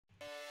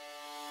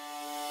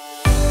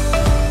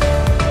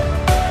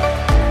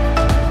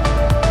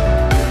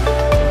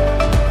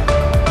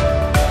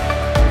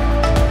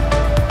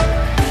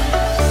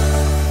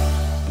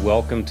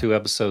welcome to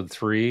episode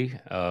 3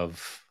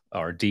 of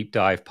our Deep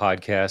Dive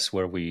podcast,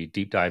 where we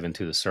deep dive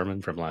into the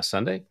sermon from last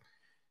Sunday.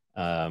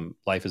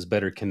 Life is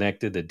Better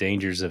Connected, The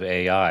Dangers of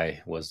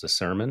AI was the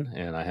sermon,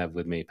 and I have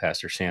with me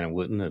Pastor Shannon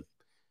Wooten of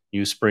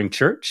Newspring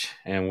Church,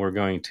 and we're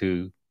going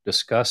to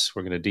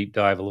deep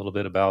dive a little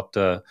bit about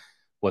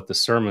what the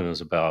sermon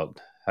is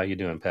about. How you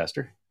doing,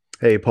 Pastor?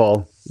 Hey,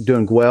 Paul.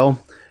 Doing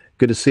well.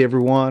 Good to see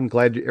everyone.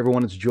 Glad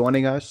everyone is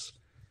joining us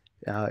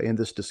in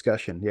this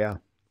discussion. Yeah,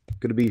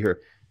 good to be here.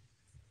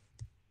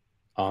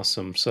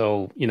 Awesome.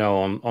 So,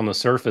 on the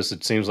surface,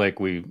 it seems like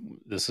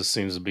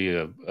seems to be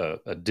a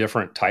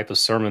different type of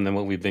sermon than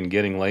what we've been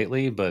getting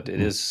lately, but it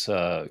is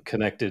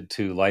connected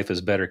to Life is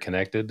Better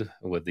Connected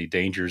with the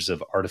dangers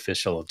of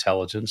artificial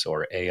intelligence,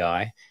 or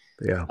AI.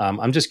 Yeah.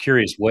 I'm just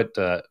curious,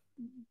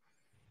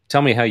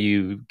 tell me how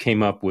you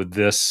came up with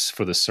this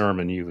for the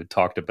sermon. You had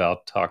talked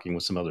about talking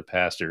with some other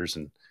pastors,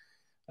 and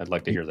I'd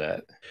like to hear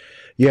that.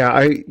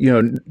 Yeah,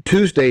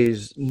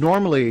 Tuesdays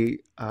normally,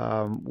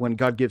 when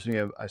God gives me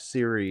a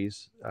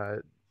series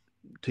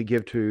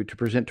to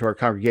present to our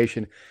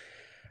congregation,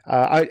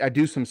 I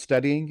do some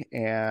studying,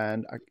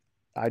 and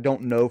I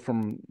don't know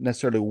from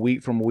necessarily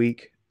week from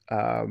week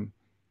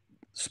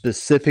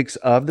specifics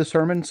of the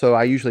sermon. So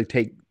I usually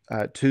take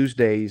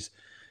Tuesdays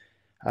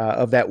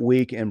of that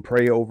week and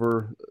pray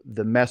over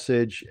the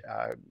message,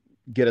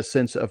 get a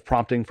sense of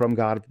prompting from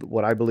God,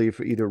 what I believe,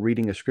 for either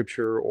reading a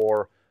scripture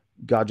or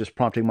God just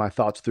prompting my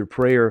thoughts through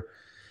prayer.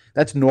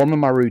 That's normally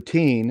my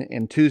routine.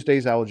 And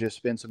Tuesdays, I will just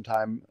spend some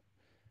time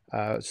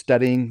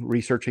studying,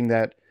 researching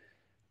the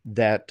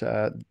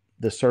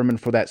sermon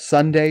for that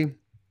Sunday.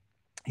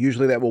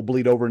 Usually that will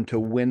bleed over into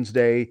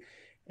Wednesday,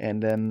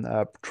 and then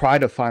try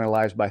to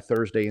finalize by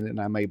Thursday, and then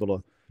I'm able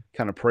to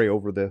kind of pray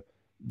over the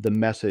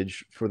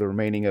message for the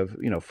remaining of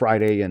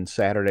Friday and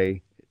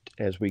Saturday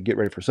as we get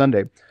ready for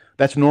Sunday.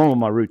 That's normal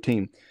my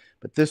routine.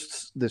 But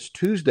this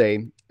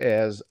Tuesday,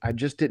 as I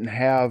just didn't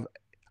have,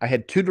 I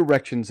had two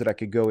directions that I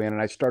could go in,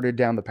 and I started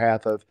down the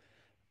path of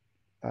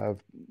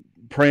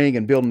praying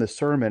and building this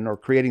sermon, or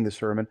creating the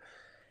sermon,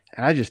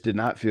 and I did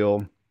not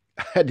feel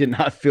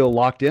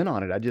locked in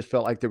on it. I just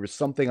felt like there was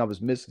something I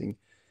was missing.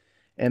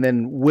 And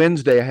then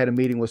Wednesday, I had a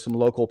meeting with some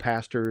local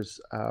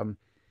pastors,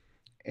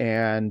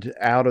 and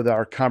out of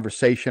our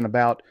conversation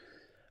about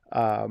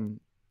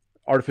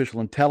artificial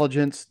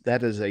intelligence,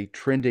 that is a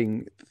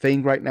trending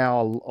thing right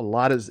now. A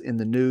lot is in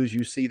the news.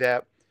 You see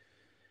that.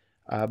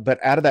 But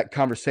out of that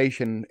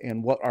conversation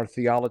and what our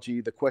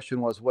theology, the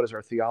question was, what is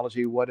our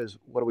theology? What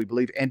do we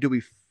believe? And do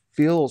we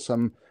feel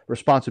some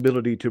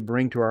responsibility to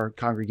bring to our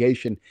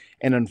congregation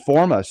and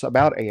inform us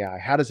about AI?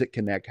 How does it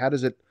connect? How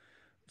does it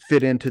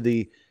fit into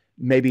the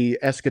maybe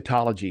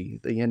eschatology,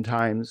 the end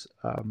times?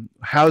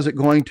 How is it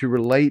going to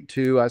relate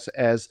to us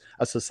as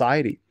a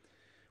society?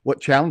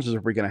 What challenges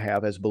are we going to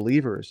have as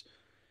believers?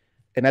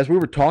 And as we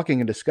were talking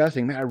and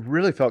discussing, man, I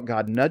really felt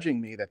God nudging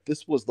me that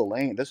this was the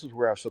lane. This is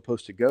where I was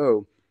supposed to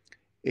go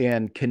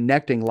in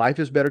connecting. Life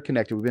is better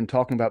connected. We've been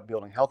talking about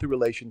building healthy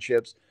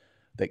relationships.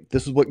 That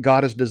this is what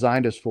God has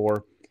designed us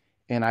for.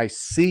 And I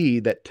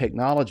see that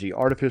technology,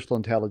 artificial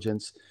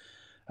intelligence,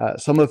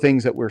 some of the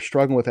things that we're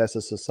struggling with as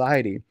a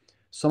society,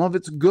 some of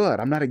it's good.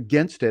 I'm not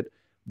against it,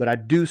 but I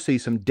do see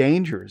some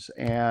dangers.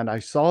 And I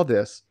saw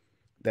that,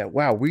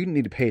 wow, we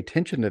need to pay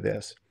attention to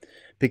this,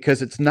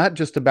 because it's not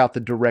just about the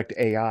direct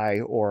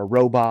AI or a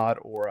robot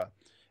or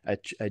a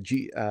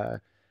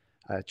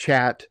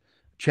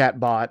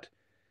chatbot.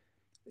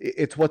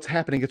 It's what's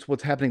happening. It's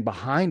what's happening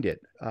behind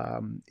it.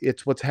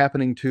 It's what's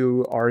happening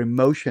to our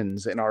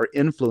emotions and our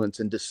influence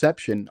and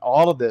deception.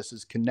 All of this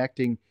is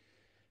connecting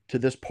to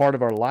this part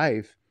of our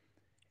life,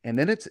 and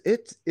then it's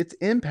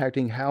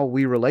impacting how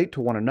we relate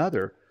to one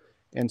another.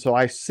 And so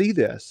I see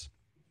this,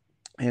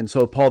 and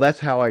so Paul,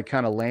 that's how I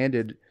kind of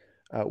landed.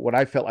 What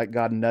I felt like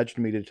God nudged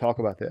me to talk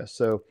about this.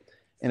 So,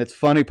 and it's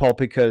funny, Paul,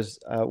 because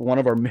one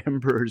of our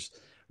members,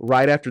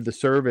 right after the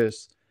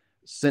service,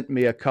 sent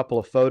me a couple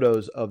of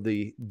photos of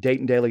the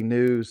Dayton Daily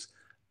News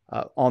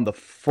on the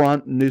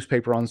front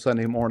newspaper on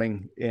Sunday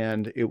morning,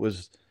 and it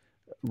was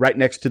right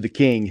next to the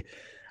King,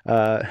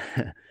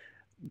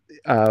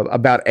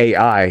 about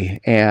AI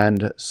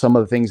and some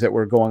of the things that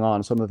were going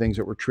on, some of the things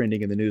that were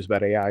trending in the news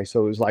about AI.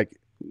 So it was like,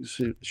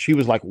 she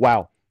was like,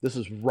 wow, this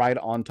is right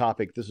on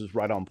topic. This is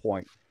right on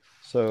point.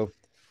 So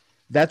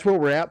that's where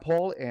we're at,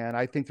 Paul. And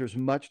I think there's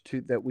much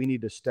that we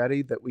need to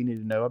study, that we need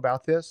to know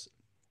about this.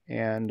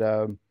 And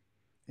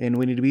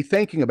we need to be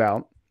thinking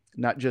about,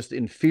 not just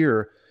in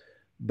fear,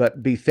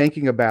 but be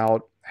thinking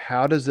about,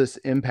 how does this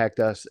impact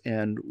us,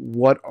 and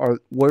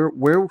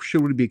where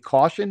should we be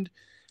cautioned?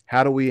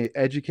 How do we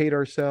educate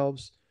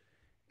ourselves?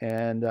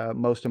 And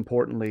most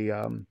importantly,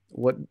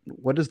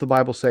 what does the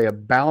Bible say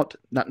about,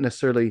 not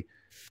necessarily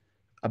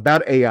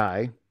about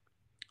AI,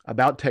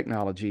 about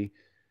technology,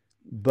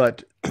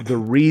 but the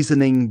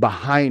reasoning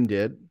behind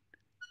it,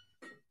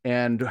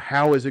 and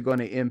how is it going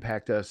to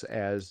impact us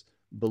as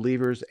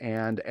believers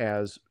and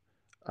as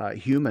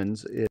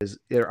humans, is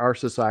our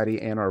society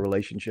and our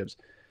relationships.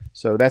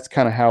 So that's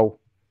kind of how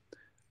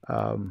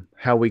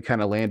we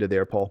kind of landed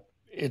there, Paul.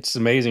 It's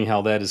amazing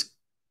how that is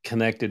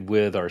connected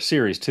with our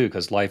series too,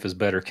 because life is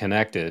better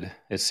connected.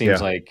 It seems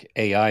Yeah. like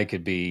AI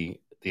could be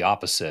the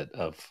opposite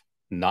of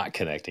not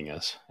connecting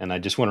us. And I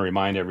just want to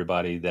remind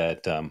everybody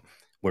that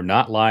we're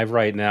not live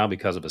right now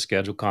because of a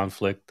schedule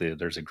conflict.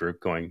 There's a group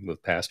going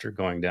with Pastor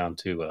going down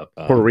to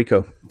Puerto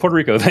Rico. Puerto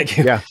Rico, thank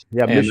you. Yeah.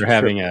 Yeah. And they're Mission trip.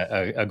 having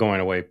a going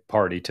away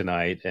party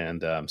tonight.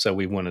 And so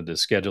we wanted to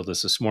schedule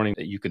this morning.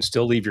 You can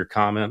still leave your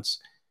comments,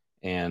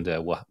 and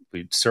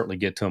we'd certainly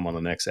get to them on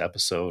the next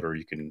episode, or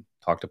you can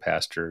talk to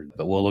Pastor.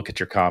 But we'll look at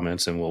your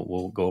comments, and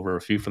we'll go over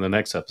a few for the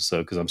next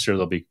episode, because I'm sure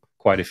there'll be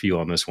quite a few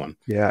on this one.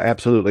 Yeah,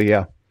 absolutely.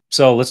 Yeah.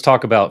 So let's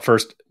talk about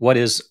first, what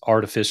is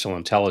artificial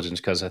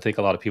intelligence? Because I think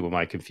a lot of people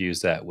might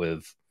confuse that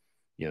with,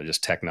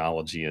 just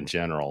technology in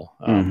general.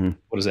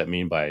 What does that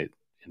mean by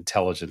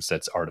intelligence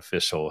that's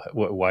artificial?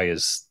 Why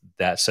is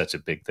that such a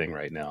big thing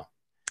right now?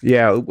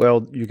 Yeah,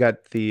 well, you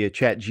got the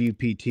Chat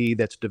GPT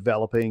that's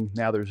developing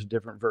now. There's a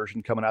different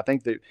version coming out. I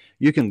think that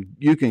you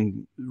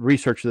can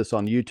research this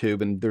on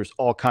YouTube, and there's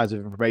all kinds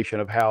of information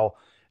of how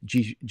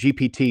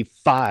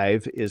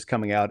GPT-5 is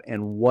coming out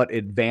and what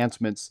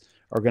advancements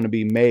are going to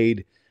be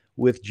made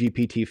with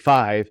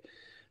GPT-5.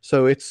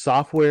 So it's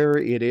software.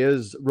 It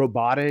is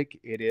robotic.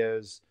 It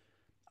is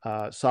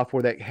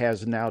software that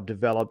has now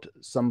developed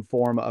some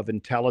form of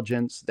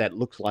intelligence that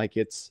looks like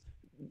it's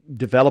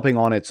developing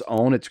on its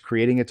own. It's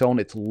creating its own.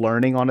 It's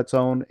learning on its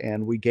own.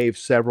 And we gave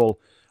several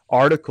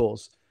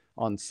articles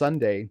on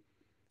Sunday,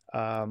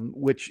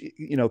 which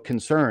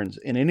concerns.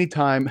 And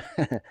anytime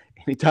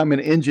an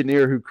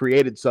engineer who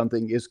created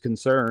something is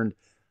concerned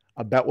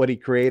about what he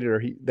created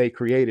or they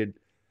created,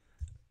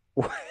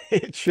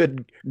 it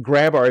should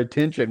grab our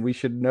attention. We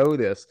should know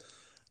this.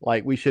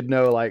 Like, we should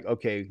know, like,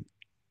 okay,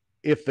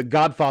 if the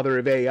godfather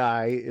of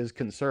AI is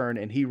concerned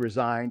and he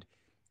resigned,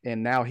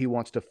 and now he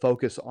wants to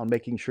focus on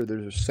making sure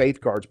there's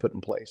safeguards put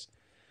in place.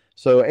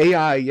 So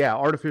AI, yeah,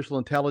 artificial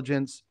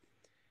intelligence,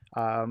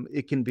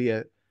 it can be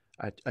a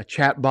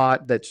chat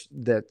bot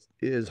that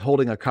is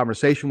holding a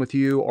conversation with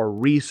you, or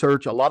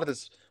research. A lot of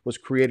this was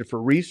created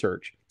for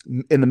research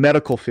in the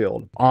medical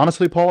field.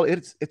 Honestly, Paul,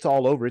 it's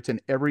all over. It's in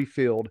every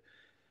field,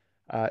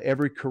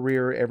 every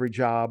career, every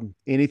job,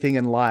 anything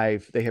in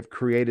life. They have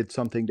created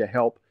something to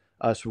help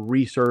us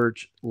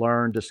research,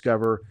 learn,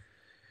 discover.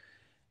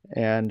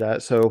 And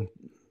so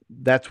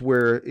that's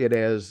where it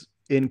is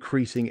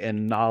increasing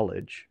in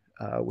knowledge,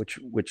 which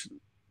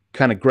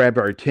kind of grabbed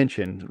our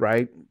attention,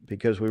 right?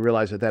 Because we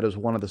realize that is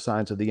one of the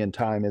signs of the end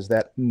time, is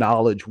that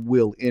knowledge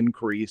will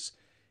increase.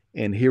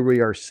 And here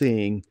we are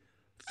seeing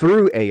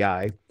through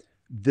AI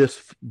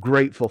this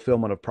great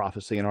fulfillment of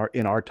prophecy in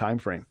our time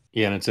frame.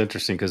 Yeah, and it's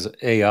interesting because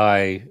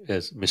AI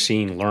is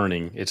machine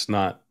learning.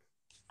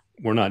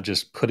 We're not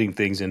just putting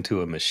things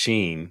into a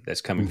machine that's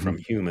coming from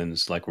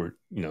humans like we're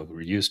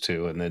used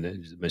to, and then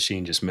the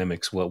machine just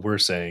mimics what we're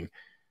saying.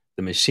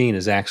 The machine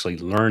is actually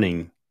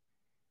learning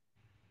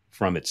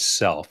from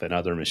itself and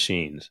other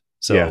machines.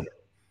 So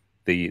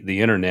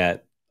the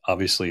internet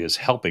obviously is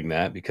helping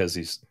that, because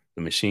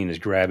the machine is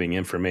grabbing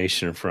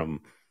information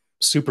from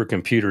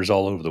supercomputers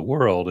all over the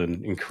world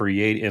and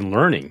create and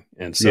learning.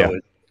 And so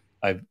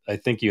I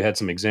think you had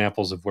some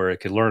examples of where it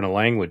could learn a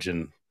language,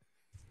 and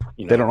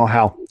they don't know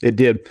how it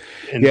did.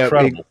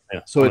 Incredible.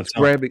 So it's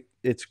grabbing,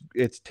 it's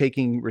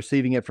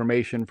receiving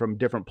information from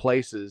different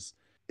places.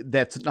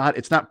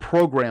 It's not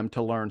programmed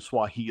to learn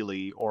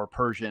Swahili or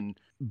Persian,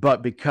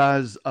 but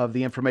because of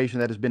the information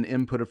that has been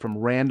inputted from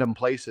random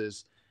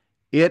places,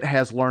 it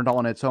has learned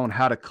on its own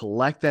how to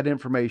collect that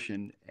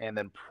information and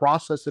then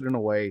process it in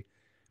a way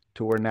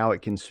to where now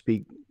it can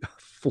speak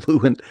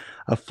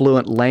a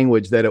fluent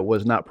language that it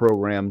was not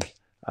programmed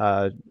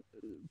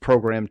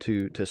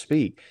to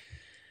speak.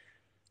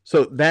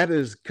 So that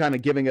is kind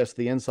of giving us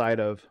the insight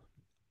of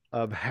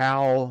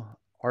how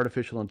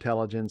artificial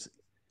intelligence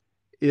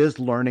is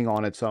learning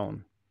on its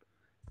own,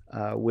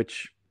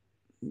 which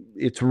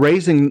it's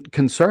raising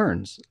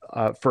concerns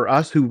for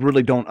us who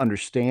really don't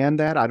understand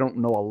that. I don't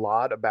know a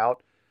lot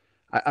about.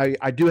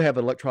 I do have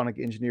an electronic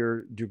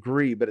engineer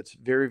degree, but it's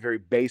very, very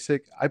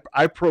basic.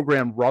 I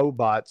program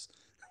robots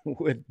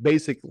with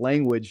basic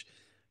language.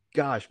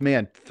 Gosh,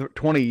 man,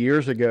 20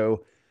 years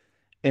ago,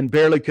 and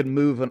barely could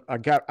move.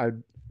 I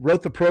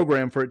wrote the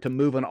program for it to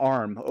move an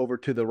arm over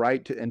to the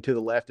right and to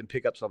the left and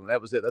pick up something. That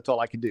was it. That's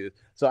all I could do.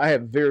 So I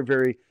have very,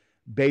 very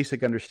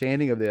basic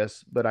understanding of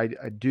this, but I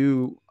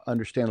do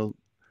understand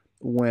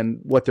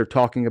what they're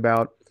talking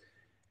about,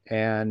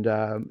 and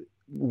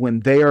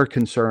when they are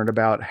concerned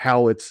about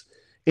how it's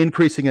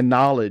increasing in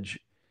knowledge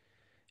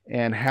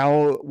and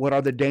what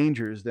are the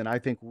dangers, then I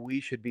think we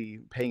should be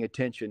paying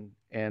attention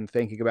and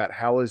thinking about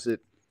how is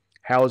it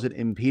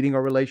impeding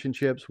our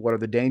relationships? What are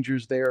the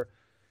dangers there?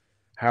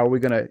 How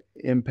will it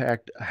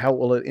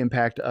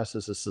impact us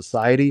as a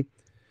society?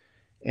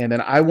 And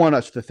then I want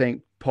us to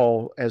think,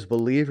 Paul, as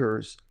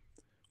believers,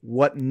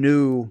 what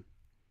new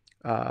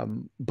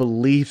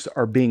beliefs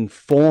are being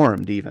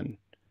formed even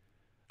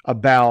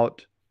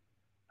about,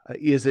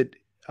 is it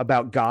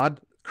about God,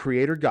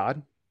 Creator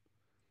God,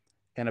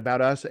 and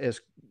about us as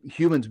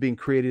humans being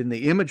created in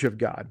the image of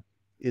God?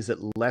 Is it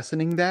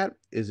lessening that?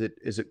 Is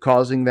it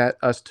causing that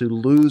us to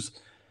lose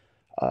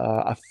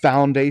a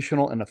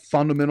foundational and a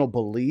fundamental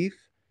belief?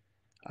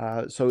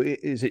 So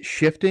is it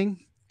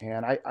shifting?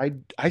 And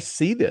I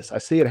see this. I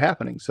see it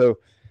happening. So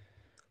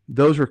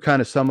those are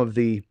kind of some of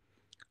the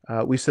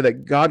we said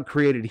that God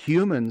created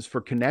humans for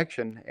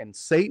connection, and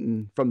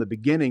Satan from the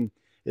beginning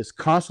is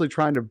constantly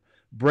trying to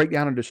break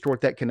down and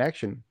distort that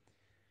connection.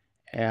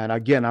 And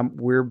again,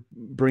 we're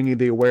bringing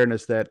the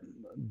awareness that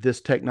this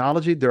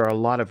technology, there are a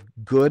lot of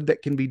good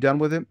that can be done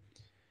with it.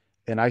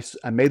 And I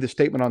made the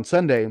statement on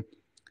Sunday.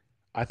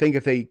 I think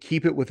if they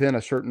keep it within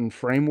a certain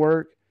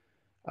framework,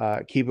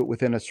 keep it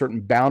within a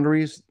certain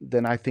boundaries,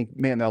 then I think,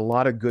 man, a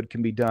lot of good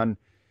can be done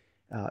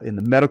in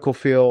the medical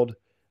field,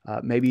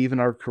 maybe even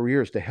our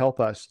careers to help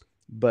us.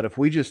 But if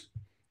we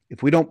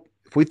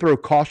throw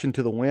caution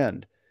to the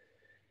wind,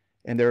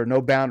 and there are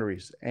no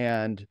boundaries,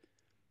 and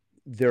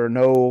there are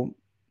no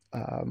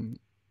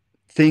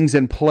things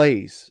in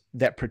place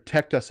that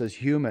protect us as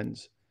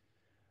humans,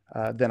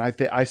 then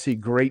I see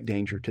great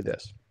danger to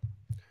this.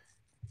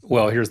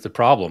 Well, here's the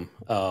problem.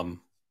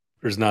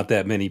 There's not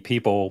that many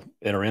people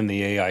that are in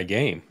the AI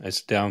game.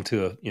 It's down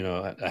to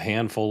a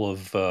handful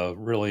of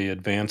really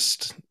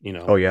advanced,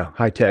 Oh yeah,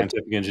 high tech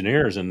scientific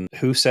engineers, and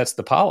who sets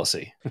the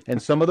policy? And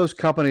some of those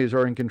companies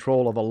are in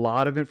control of a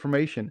lot of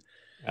information.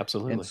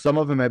 Absolutely. And some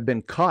of them have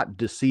been caught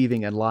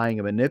deceiving and lying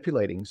and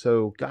manipulating.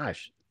 So,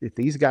 gosh, if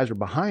these guys are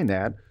behind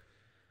that,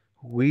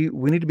 we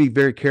need to be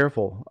very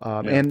careful.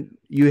 And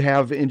you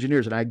have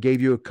engineers, and I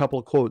gave you a couple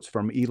of quotes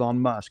from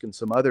Elon Musk and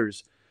some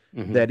others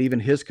that even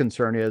his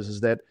concern is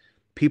that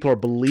people are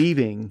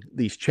believing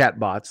these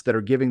chatbots that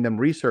are giving them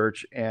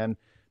research, and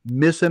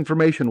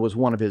misinformation was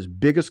one of his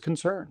biggest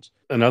concerns.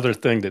 Another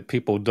thing that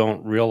people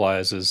don't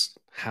realize is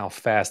how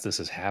fast this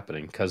is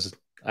happening, because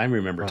I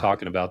remember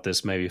talking about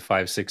this maybe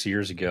 5-6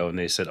 years ago, and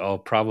they said, oh,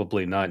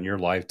 probably not in your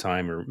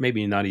lifetime, or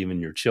maybe not even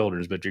your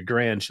children's, but your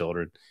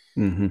grandchildren.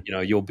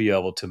 You'll be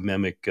able to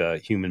mimic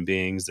human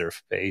beings, their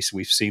face.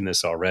 We've seen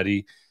this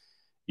already,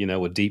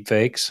 with deep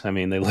fakes. I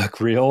mean, they look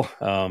real.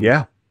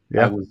 Yeah.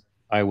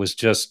 I was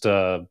just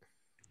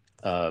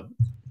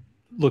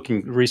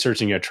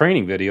researching a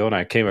training video, and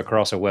I came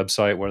across a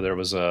website where there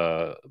was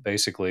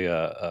basically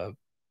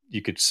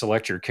you could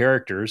select your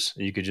characters,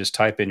 you could just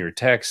type in your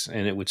text,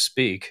 and it would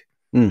speak.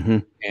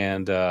 And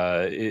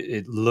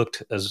it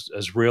looked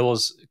as real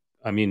as,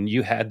 I mean,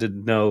 you had to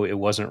know it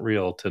wasn't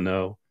real to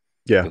know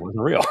it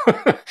wasn't real.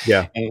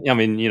 And, I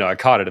mean, I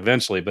caught it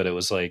eventually, but it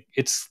was like,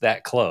 it's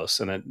that close.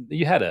 And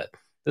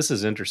this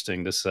is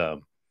interesting, this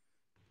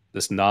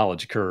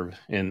knowledge curve.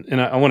 And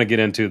I want to get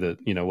into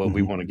what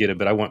we want to get at,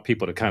 but I want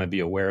people to kind of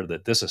be aware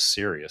that this is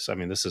serious. I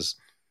mean, this is,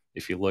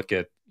 if you look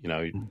at,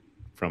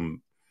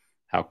 from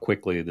how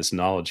quickly this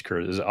knowledge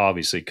curve is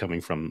obviously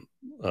coming from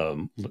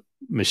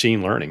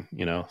machine learning,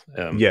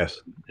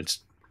 Yes. It's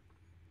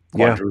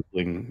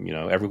quadrupling,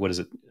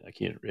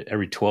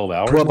 every 12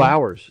 hours. 12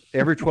 hours.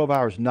 Every 12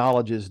 hours,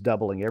 knowledge is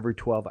doubling every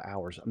 12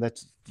 hours. And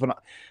that's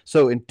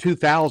so in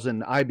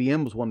 2000,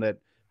 IBM was one that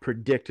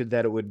predicted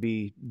that it would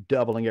be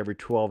doubling every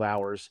 12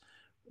 hours.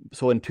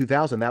 So in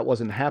 2000, that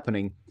wasn't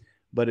happening,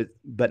 but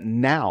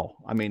now,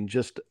 I mean,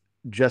 just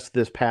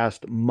this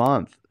past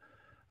month,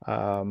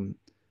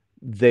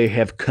 they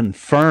have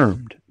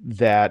confirmed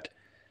that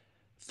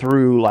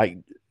through like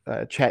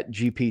Chat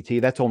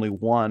GPT. That's only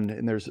one,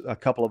 and there's a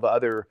couple of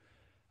other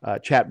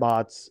chat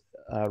bots,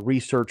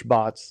 research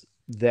bots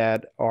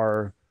that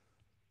are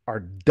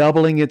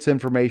doubling its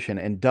information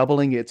and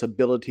doubling its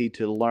ability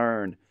to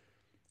learn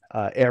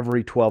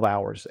every 12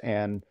 hours.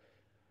 And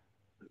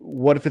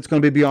what if it's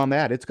going to be beyond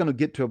that? It's going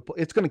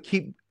to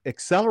keep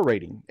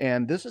accelerating.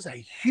 And this is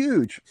a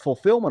huge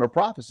fulfillment of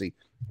prophecy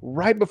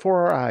right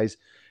before our eyes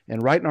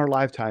and right in our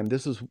lifetime.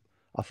 This is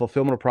a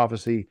fulfillment of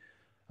prophecy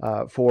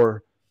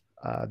for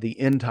the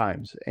end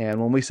times.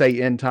 And when we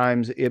say end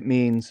times, it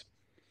means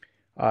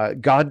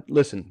God,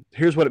 listen,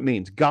 here's what it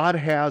means. God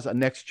has a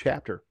next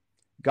chapter.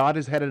 God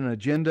has had an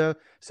agenda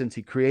since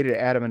he created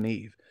Adam and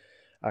Eve.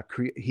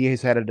 He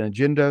has had an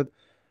agenda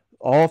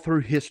all through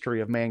history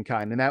of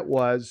mankind, and that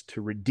was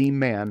to redeem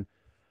man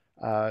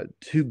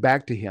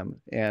back to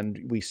him. And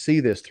we see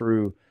this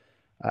through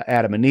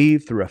Adam and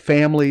Eve, through a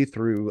family,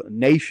 through a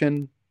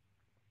nation,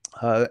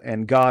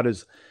 and God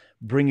is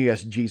bringing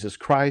us Jesus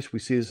Christ. We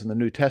see this in the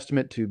New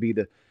Testament to be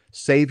the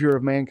Savior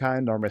of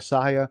mankind, our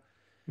Messiah.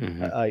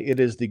 It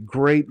is the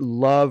great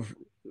love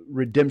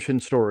redemption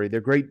story, the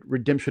great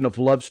redemption of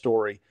love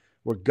story,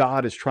 where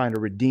God is trying to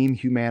redeem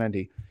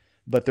humanity.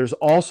 But there's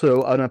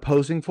also an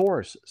opposing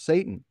force,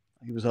 Satan.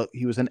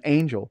 He was an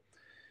angel.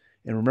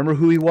 And remember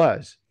who he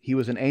was. He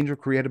was an angel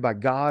created by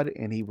God,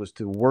 and he was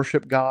to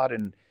worship God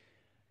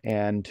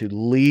and to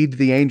lead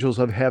the angels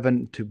of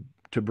heaven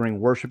to bring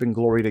worship and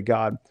glory to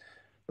God.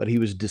 But he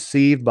was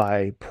deceived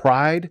by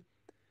pride,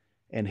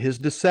 and his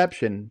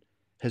deception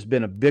has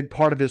been a big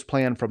part of his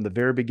plan from the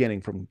very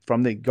beginning,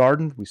 from the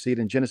garden. We see it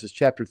in Genesis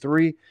chapter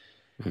 3.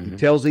 He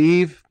tells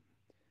Eve,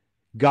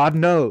 God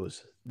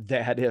knows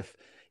that if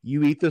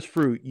you eat this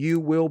fruit, you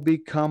will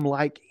become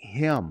like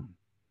him.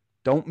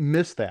 Don't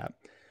miss that.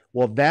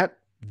 Well, that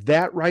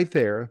That right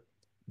there,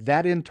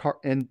 that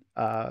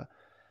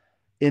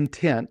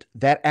intent,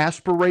 that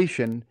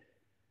aspiration,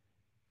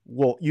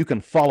 well, you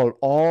can follow it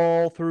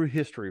all through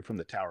history from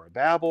the Tower of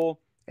Babel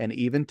and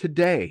even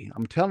today.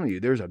 I'm telling you,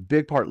 there's a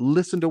big part.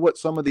 Listen to what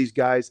some of these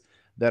guys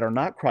that are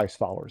not Christ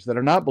followers, that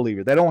are not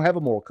believers, they don't have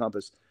a moral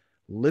compass.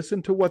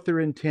 Listen to what their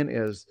intent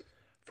is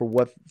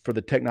for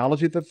the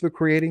technology that they're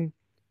creating,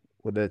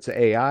 whether it's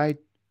AI,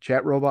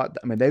 chat robot.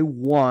 I mean, they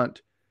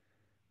want,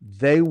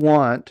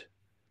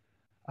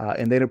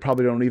 and they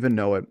probably don't even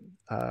know it.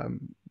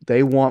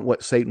 They want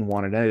what Satan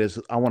wanted, and it is,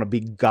 I want to be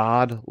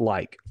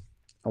God-like.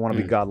 I want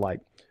to be God-like,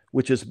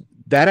 which is,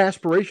 that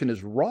aspiration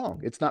is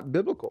wrong. It's not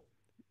biblical.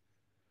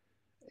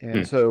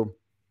 And so,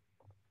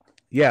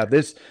 yeah,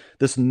 this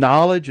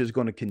knowledge is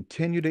going to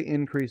continue to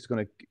increase. It's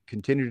going to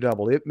continue to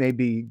double. It may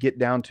get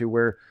down to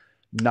where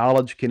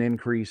knowledge can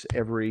increase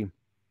every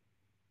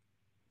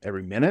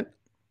minute,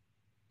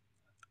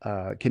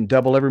 can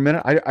double every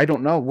minute. I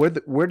don't know.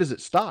 Where does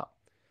it stop?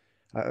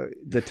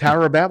 The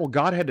Tower of Babel,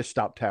 God had to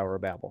stop Tower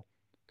of Babel.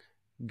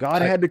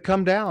 God had to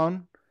come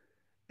down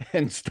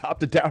and stop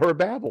the Tower of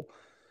Babel.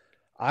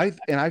 I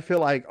feel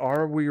like,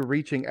 are we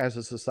reaching as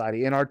a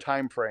society in our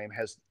time frame,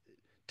 has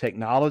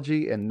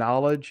technology and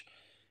knowledge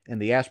and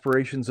the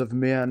aspirations of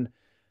men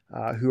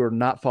who are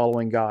not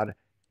following God,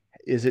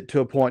 is it to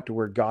a point to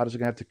where God is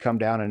going to have to come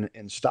down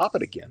and stop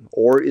it again?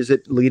 Or is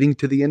it leading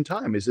to the end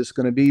time? Is this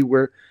going to be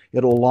where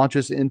it'll launch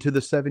us into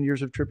the 7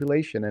 years of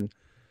tribulation and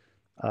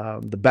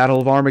the Battle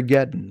of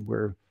Armageddon,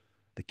 where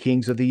the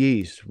kings of the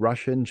East,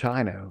 Russia and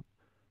China,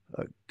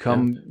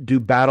 do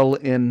battle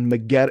in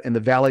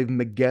the Valley of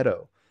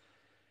Megiddo?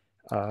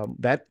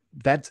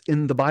 That's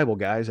in the Bible,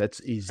 guys.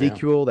 That's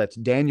Ezekiel, that's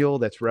Daniel,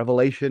 that's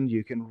Revelation.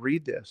 You can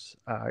read this.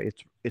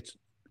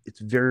 It's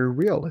very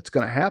real. It's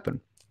going to happen.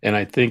 And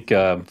I think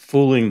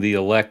fooling the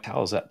elect,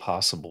 how is that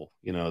possible?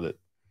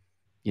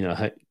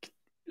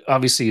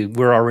 Obviously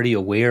we're already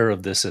aware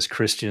of this as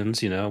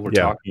Christians. We're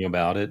talking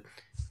about it.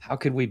 How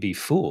could we be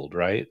fooled,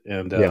 right?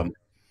 And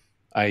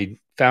I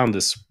found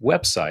this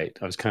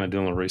website. I was kind of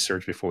doing a little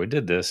research before we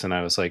did this, and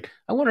I was like,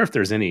 I wonder if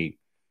there's any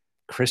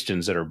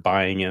Christians that are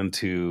buying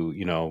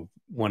into,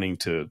 wanting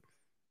to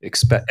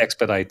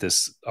expedite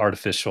this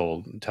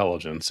artificial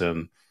intelligence.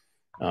 And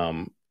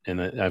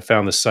I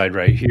found this site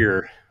right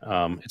here.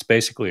 It's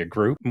basically a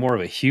group, more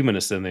of a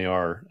humanist than they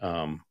are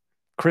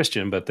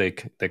Christian, but they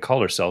call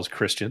themselves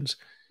Christians.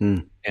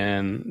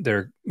 And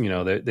they're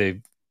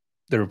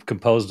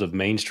composed of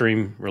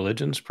mainstream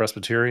religions,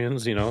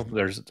 Presbyterians.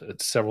 There's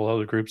several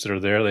other groups that are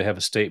there. They have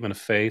a statement of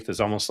faith. It's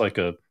almost like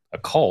a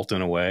cult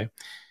in a way.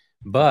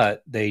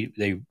 But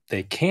they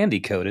candy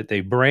coat it,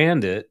 they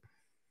brand it,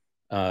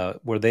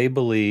 where they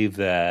believe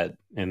that,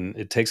 and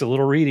it takes a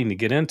little reading to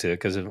get into it,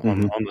 because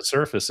on the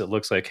surface it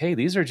looks like, hey,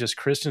 these are just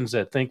Christians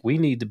that think we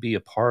need to be a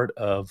part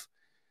of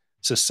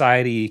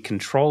society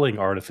controlling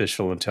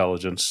artificial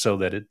intelligence so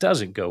that it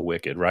doesn't go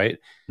wicked, right?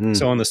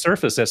 So on the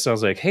surface that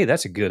sounds like, hey,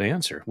 that's a good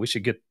answer. We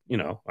should get,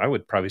 I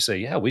would probably say,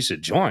 yeah, we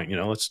should join,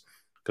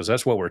 because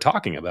that's what we're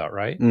talking about,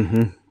 right?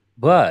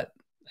 But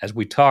as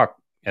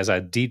I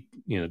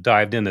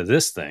dived into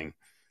this thing,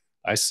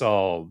 I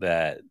saw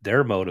that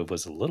their motive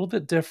was a little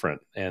bit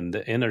different. And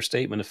in their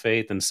statement of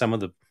faith and some of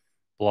the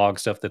blog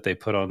stuff that they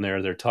put on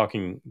there,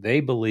 they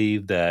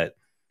believe that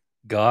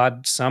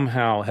God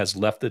somehow has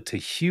left it to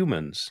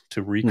humans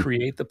to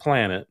recreate the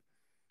planet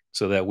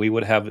so that we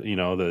would have,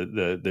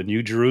 the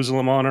new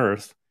Jerusalem on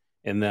earth.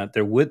 And that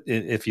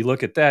if you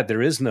look at that,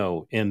 there is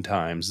no end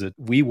times, that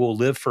we will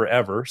live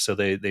forever. So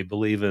they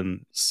believe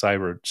in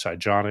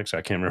cybergonics.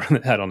 I can't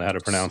remember. I don't know how to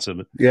pronounce it.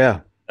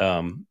 But,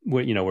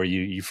 where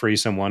you free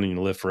someone and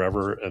you live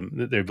forever.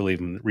 They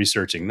believe in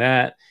researching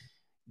that.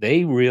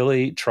 They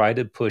really try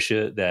to push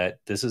it that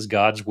this is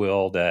God's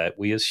will, that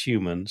we as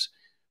humans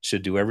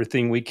should do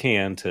everything we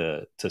can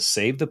to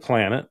save the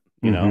planet,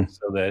 so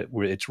that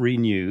it's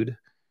renewed,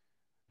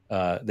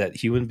 that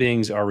human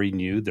beings are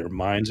renewed, their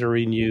minds are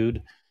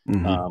renewed.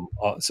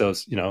 So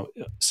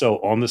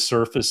on the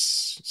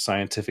surface,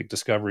 scientific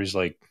discoveries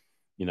like,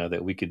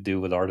 that we could do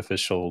with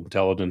artificial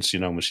intelligence,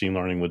 machine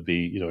learning would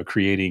be,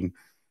 creating,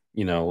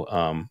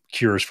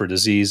 cures for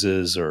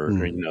diseases or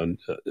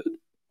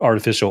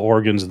artificial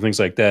organs and things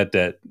like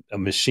that a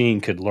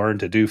machine could learn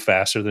to do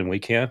faster than we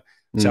can.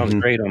 Sounds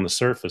great on the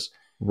surface.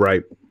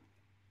 Right.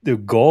 The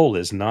goal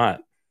is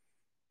not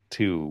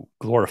to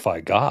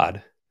glorify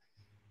God.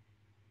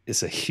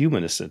 It's a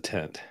humanist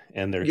intent.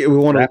 And we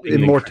want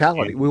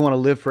immortality. We want to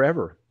live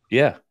forever.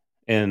 Yeah.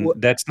 And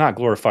that's not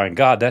glorifying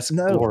God. That's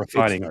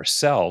glorifying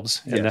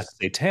ourselves. And that's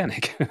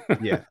satanic.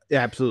 Yeah,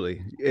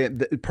 absolutely.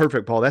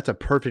 Perfect, Paul. That's a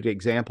perfect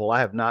example.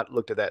 I have not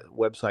looked at that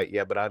website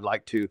yet, but I'd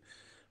like to.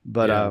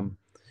 But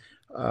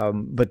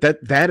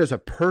that is a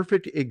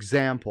perfect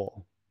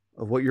example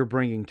of what you're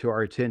bringing to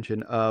our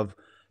attention of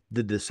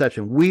the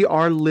deception. We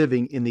are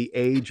living in the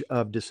age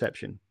of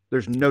deception.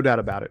 There's no doubt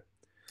about it.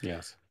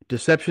 Yes.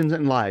 Deceptions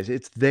and lies.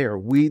 It's there.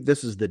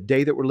 This is the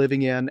day that we're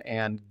living in,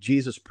 and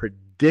Jesus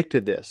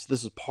predicted this.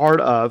 This is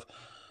part of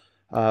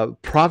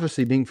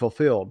prophecy being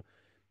fulfilled.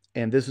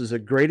 And this is a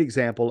great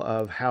example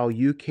of how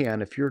you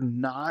can, if you're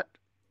not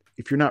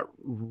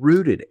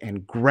rooted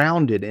and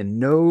grounded and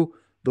know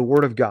the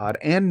Word of God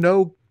and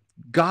know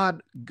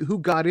God, who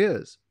God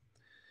is,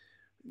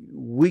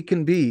 we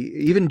can be,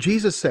 even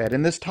Jesus said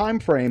in this time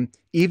frame,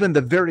 even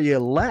the very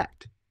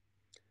elect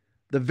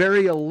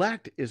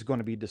is going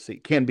to be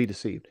deceived, can be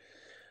deceived.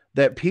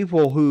 That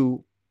people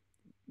who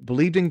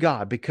believed in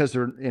God because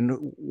they're in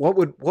what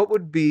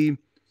would be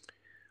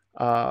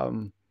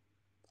a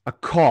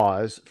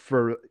cause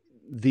for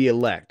the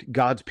elect,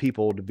 God's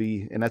people, to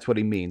be, and that's what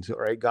he means,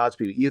 right? God's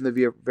people, even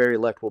the very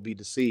elect, will be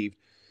deceived.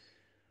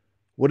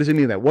 What does it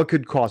mean that? What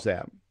could cause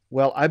that?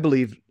 Well, I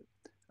believe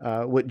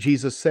what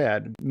Jesus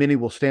said, many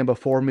will stand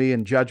before me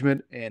in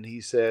judgment, and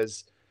he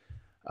says,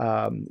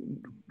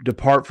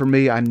 depart from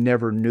me, I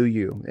never knew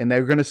you. And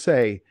they're going to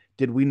say,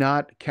 did we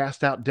not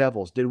cast out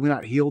devils? Did we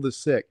not heal the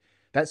sick?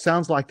 That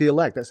sounds like the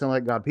elect. That sounds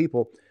like God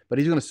people. But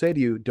he's going to say to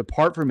you,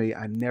 depart from me,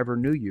 I never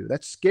knew you.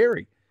 That's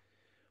scary.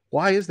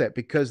 Why is that?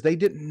 Because they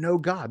didn't know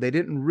God. They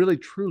didn't really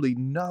truly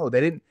know.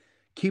 They didn't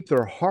keep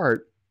their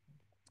heart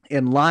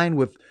in line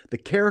with the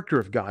character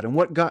of God and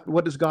what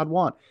does God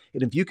want.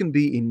 And if you can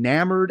be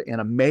enamored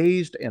and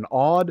amazed and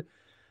awed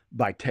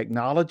by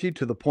technology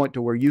to the point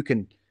to where you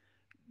can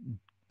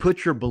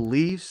put your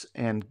beliefs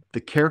and the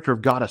character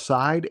of God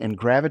aside and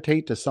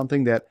gravitate to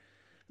something that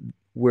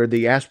where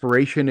the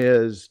aspiration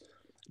is,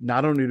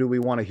 not only do we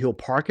want to heal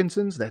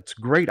Parkinson's, that's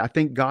great. I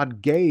think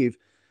God gave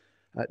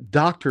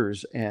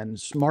doctors and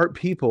smart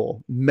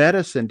people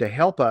medicine to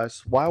help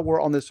us while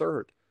we're on this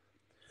earth.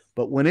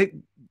 But when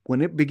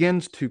it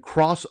begins to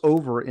cross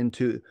over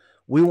into,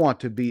 we want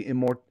to be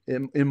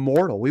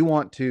immortal. We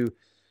want to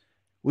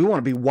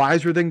be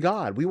wiser than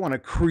God. We want to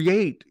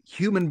create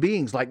human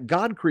beings like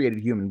God created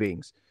human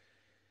beings.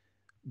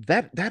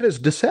 That is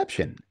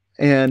deception.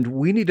 And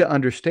we need to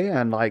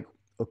understand, like,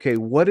 okay,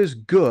 what is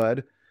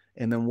good,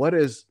 and then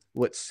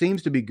what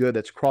seems to be good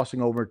that's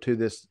crossing over to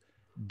this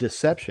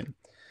deception.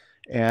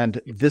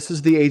 And this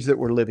is the age that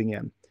we're living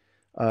in,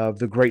 of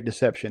the great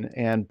deception.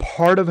 And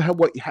part of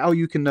how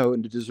you can know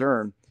and to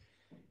discern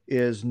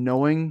is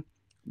knowing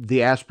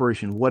the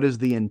aspiration. What is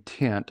the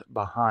intent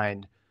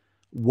behind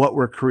what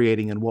we're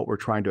creating and what we're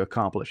trying to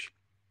accomplish?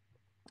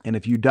 And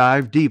if you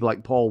dive deep,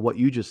 like Paul, what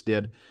you just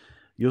did,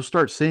 you'll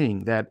start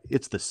seeing that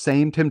it's the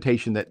same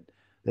temptation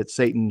that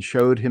Satan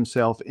showed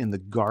himself in the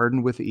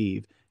garden with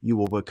Eve. You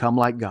will become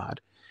like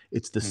God.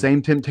 It's the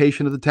same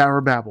temptation of the Tower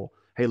of Babel.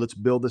 Hey, let's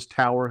build this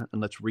tower and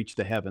let's reach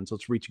the heavens.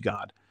 Let's reach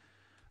God.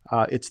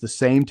 It's the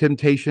same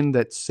temptation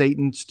that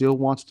Satan still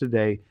wants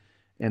today,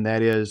 and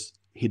that is,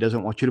 he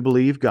doesn't want you to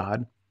believe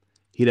God.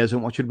 He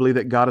doesn't want you to believe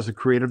that God is the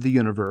creator of the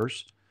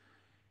universe.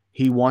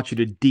 He wants you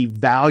to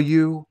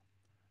devalue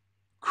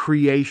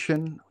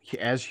creation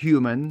as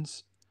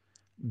humans,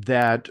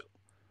 that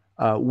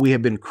we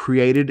have been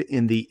created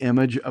in the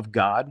image of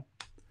God,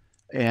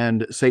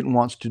 and Satan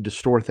wants to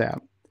distort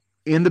that.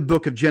 In the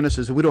book of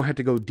Genesis, and we don't have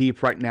to go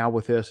deep right now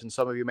with this, and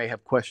some of you may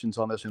have questions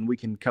on this, and we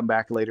can come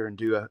back later and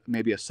do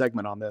maybe a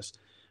segment on this.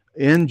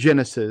 In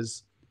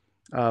Genesis,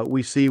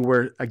 we see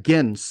where,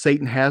 again,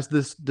 Satan has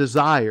this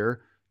desire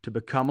to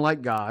become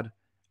like God.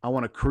 I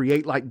want to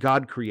create like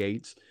God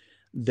creates.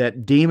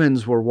 That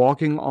demons were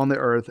walking on the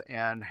earth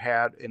and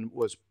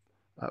was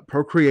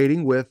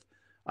procreating with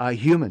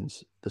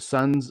humans, the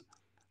sons,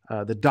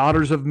 the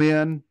daughters of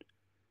men,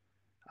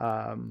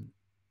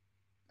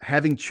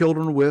 having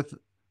children with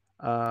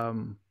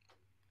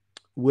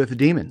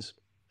demons.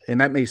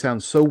 And that may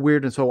sound so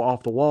weird and so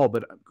off the wall,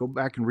 but go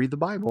back and read the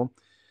Bible.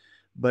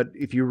 But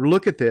if you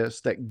look at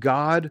this, that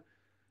God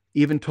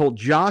even told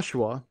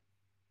Joshua,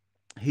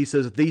 he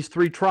says, these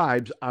 3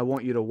 tribes I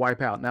want you to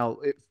wipe out. Now,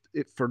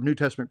 for New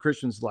Testament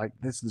Christians, like,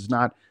 this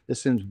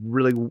seems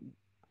really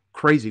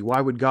crazy. Why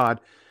would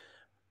God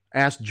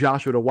ask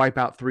Joshua to wipe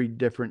out 3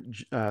 different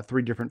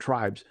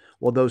tribes?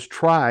 Well, those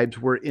tribes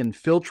were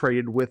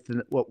infiltrated with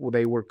what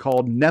they were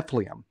called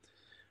Nephilim,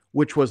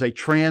 which was a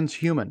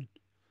transhuman.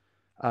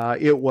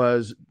 It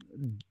was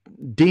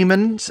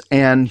demons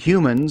and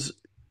humans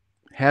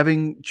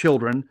having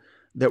children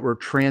that were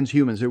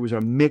transhumans. It was a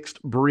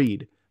mixed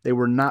breed. They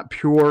were not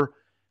pure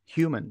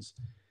humans.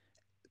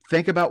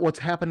 Think about what's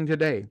happening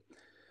today,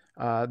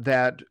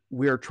 that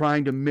we are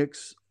trying to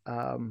mix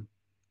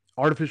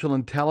artificial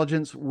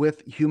intelligence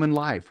with human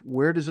life.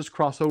 Where does this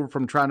cross over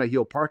from trying to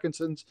heal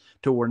Parkinson's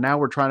to where now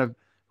we're trying to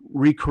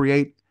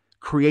recreate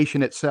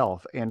creation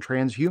itself and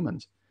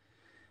transhumans?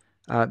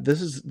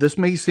 This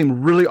may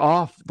seem really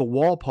off the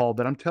wall, Paul,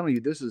 but I'm telling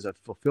you, this is a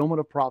fulfillment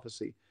of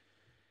prophecy.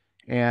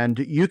 And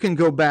you can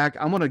go back.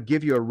 I'm going to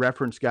give you a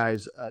reference,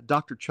 guys.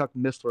 Dr. Chuck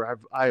Missler,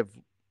 I have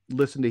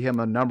listened to him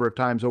a number of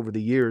times over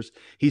the years.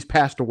 He's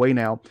passed away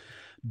now.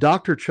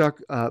 Dr. Chuck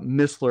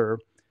Missler,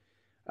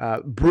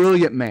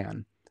 brilliant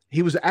man.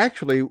 He was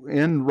actually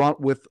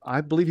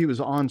I believe he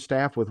was on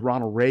staff with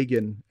Ronald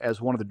Reagan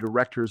as one of the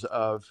directors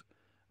of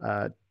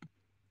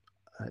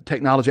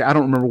technology. I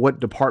don't remember what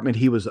department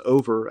he was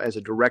over as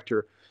a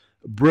director.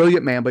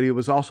 Brilliant man, but he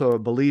was also a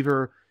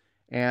believer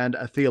and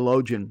a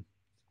theologian.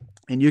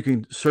 and you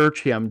can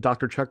search him,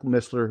 Dr. Chuck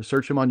Missler,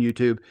 search him on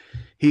YouTube.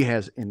 He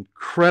has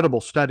incredible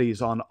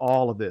studies on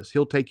all of this.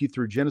 He'll take you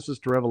through Genesis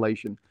to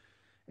Revelation.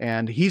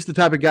 And he's the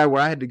type of guy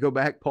where I had to go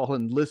back, Paul,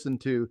 and listen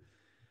to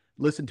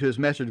his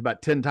message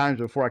about 10 times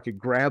before I could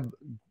grab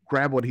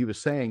what he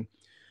was saying.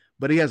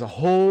 But he has a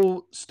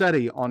whole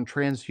study on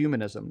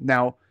transhumanism.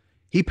 Now,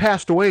 he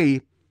passed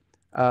away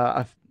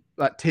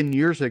about 10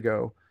 years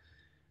ago,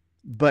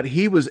 but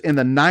he was in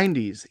the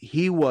 90s.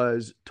 He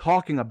was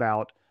talking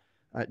about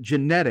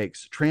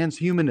genetics,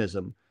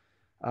 transhumanism,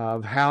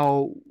 of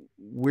how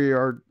we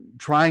are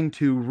trying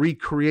to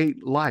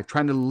recreate life,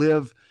 trying to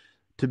live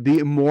to be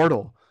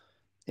immortal,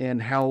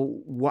 and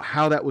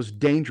how that was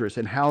dangerous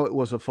and how it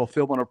was a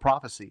fulfillment of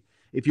prophecy.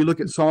 If you look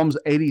at Psalms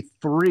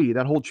 83,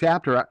 that whole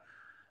chapter,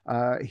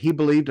 he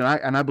believed,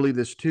 and I believe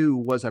this too,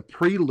 was a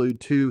prelude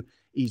to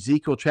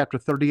Ezekiel chapter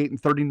 38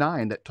 and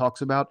 39 that talks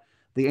about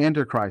the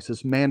Antichrist,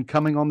 this man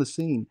coming on the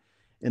scene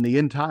in the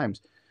end times.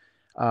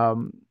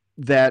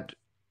 That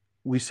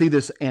we see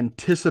this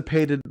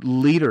anticipated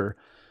leader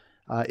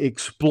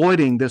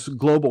exploiting this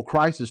global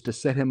crisis to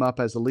set him up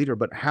as a leader.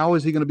 But how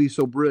is he going to be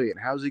so brilliant?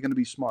 How is he going to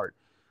be smart?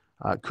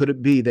 Could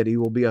it be that he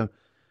will be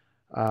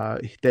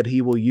that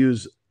he will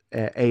use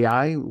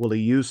AI? Will he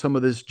use some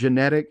of this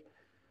genetic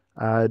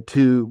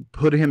to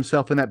put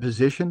himself in that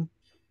position?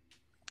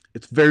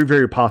 It's very,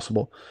 very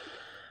possible.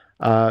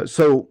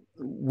 So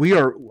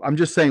I'm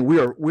just saying we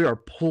are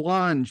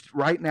plunged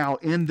right now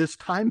in this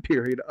time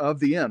period of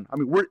the end. I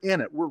mean, we're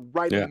in it. We're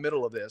right in the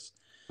middle of this.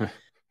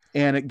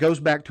 And it goes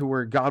back to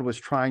where God was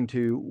trying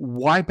to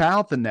wipe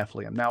out the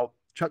Nephilim. Now,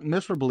 Chuck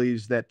Missler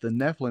believes that the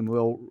Nephilim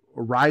will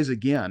rise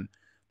again,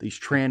 these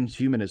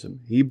transhumanism.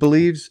 He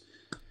believes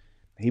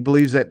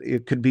that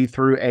it could be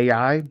through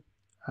AI,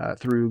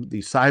 through the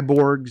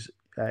cyborgs.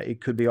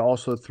 It could be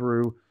also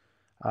through,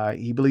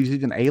 he believes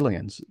even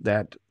aliens,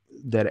 that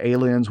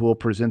aliens will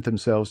present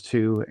themselves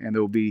to, and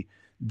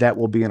that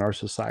will be in our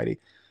society.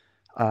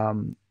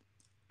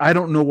 I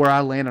don't know where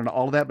I land on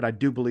all of that, but I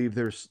do believe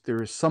there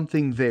is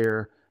something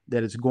there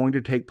that is going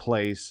to take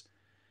place,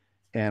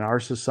 and our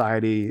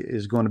society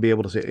is going to be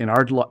able to see it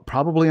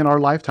probably in our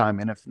lifetime.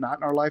 And if not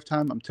in our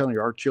lifetime, I'm telling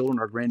you, our children,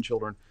 our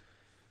grandchildren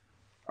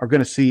are going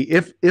to see,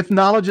 if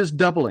knowledge is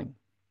doubling.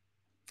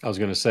 I was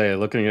going to say,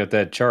 looking at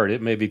that chart,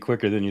 it may be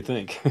quicker than you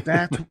think.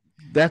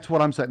 That's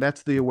what I'm saying.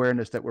 That's the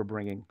awareness that we're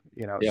bringing,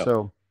 Yeah.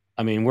 So,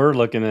 I mean, we're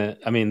looking at,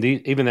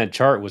 even that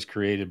chart was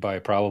created by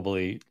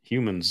probably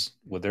humans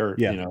with their,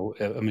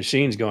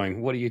 machines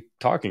going, what are you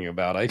talking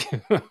about? I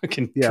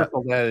can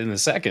triple that in a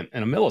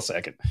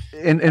millisecond.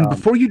 And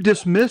before you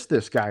dismiss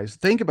this, guys,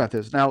 think about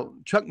this. Now,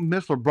 Chuck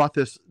Missler brought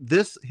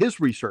his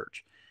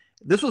research.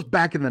 This was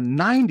back in the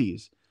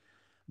 90s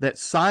that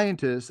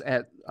scientists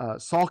at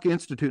Salk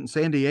Institute in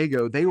San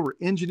Diego, they were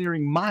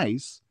engineering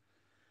mice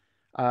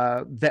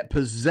that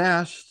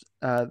possessed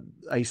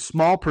a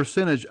small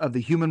percentage of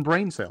the human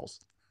brain cells.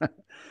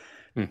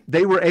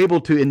 They were able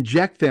to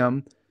inject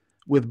them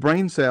with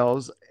brain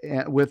cells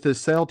with the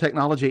cell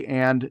technology,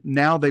 and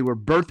now they were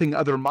birthing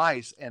other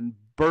mice and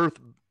birth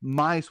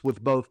mice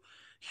with both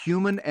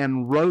human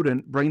and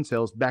rodent brain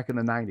cells back in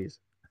the 90s.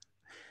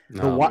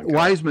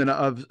 Wiseman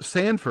of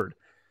Stanford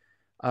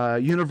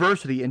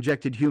University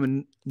injected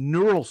human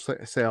neural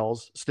stem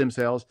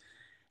cells,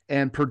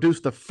 and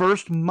produced the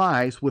first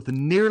mice with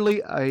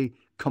nearly a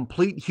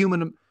complete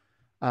human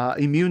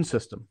immune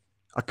system.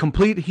 A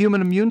complete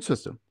human immune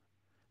system.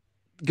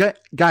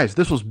 Guys,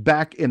 this was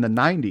back in the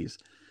 90s.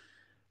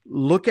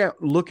 Look at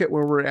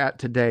where we're at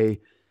today,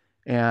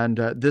 and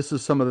this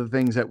is some of the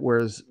things that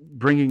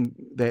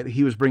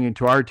he was bringing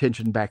to our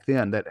attention back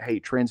then. That, hey,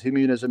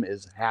 transhumanism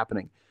is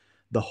happening.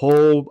 The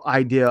whole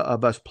idea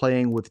of us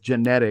playing with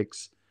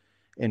genetics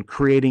and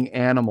creating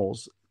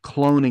animals,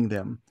 cloning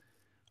them.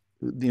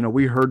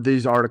 We heard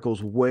these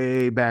articles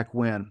way back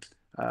when,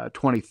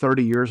 20,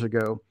 30 years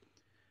ago,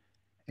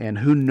 and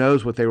who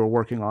knows what they were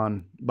working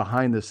on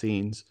behind the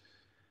scenes.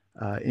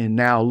 And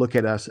now look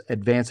at us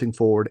advancing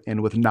forward,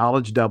 and with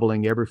knowledge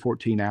doubling every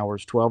 14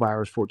 hours, 12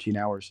 hours, 14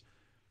 hours.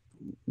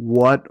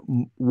 What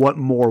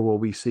more will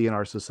we see in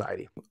our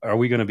society? Are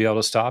we going to be able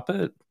to stop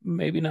it?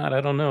 Maybe not.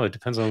 I don't know. It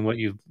depends on what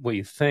you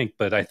think.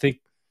 But I think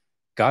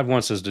God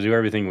wants us to do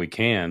everything we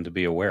can to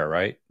be aware,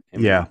 right?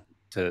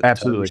 To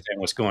understand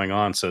what's going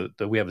on, so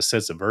that we have a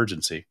sense of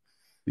urgency.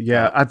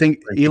 Yeah, I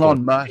think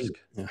Elon Musk,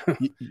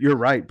 you're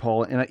right,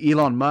 Paul. And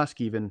Elon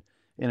Musk even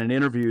in an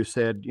interview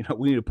said,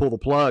 we need to pull the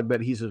plug, but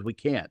he says we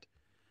can't.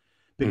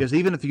 Because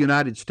even if the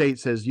United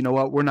States says, you know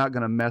what, we're not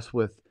going to mess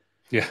with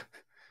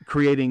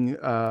creating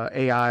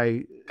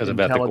AI because of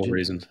ethical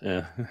reasons.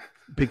 Yeah.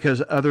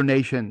 Because other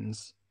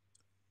nations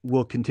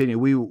will continue.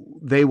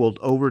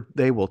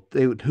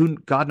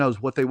 God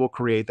knows what they will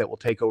create that will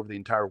take over the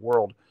entire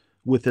world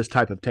with this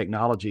type of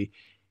technology.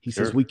 He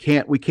says we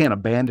can't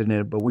abandon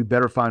it, but we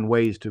better find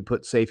ways to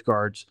put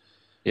safeguards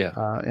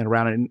and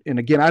around it. And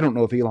again, I don't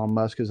know if Elon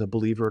Musk is a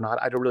believer or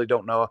not. I really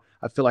don't know.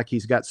 I feel like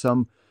he's got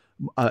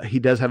he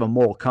does have a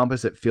moral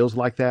compass that feels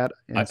like that.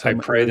 I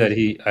pray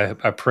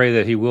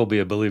that he will be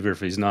a believer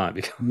if he's not.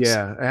 Because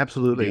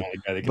absolutely. The only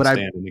guy that can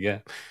stand in the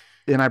gap.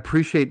 and I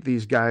appreciate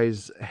these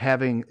guys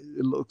having,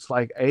 it looks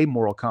like, a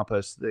moral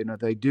compass.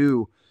 They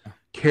do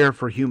care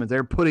for humans.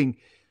 They're putting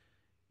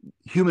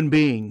human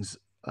beings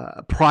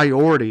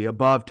priority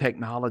above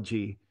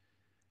technology,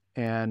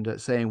 and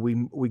saying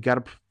we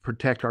got to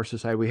protect our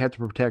society. We have to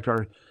protect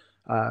our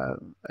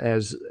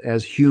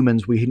as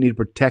humans. We need to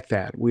protect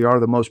that. We are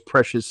the most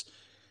precious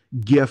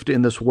gift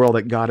in this world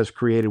that God has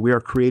created. We are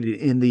created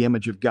in the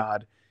image of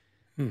God,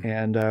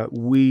 and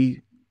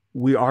we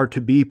are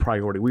to be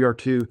priority. We are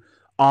to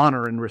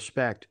honor and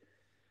respect,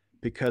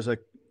 because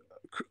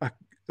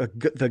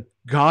the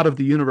God of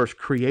the universe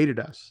created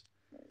us,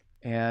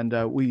 and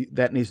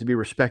that needs to be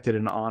respected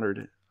and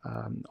honored.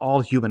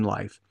 All human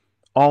life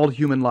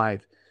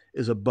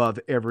is above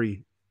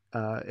every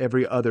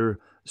other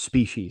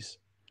species.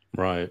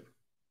 Right.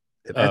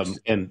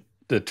 And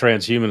the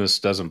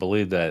transhumanist doesn't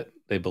believe that.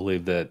 They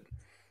believe that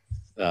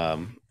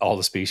all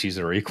the species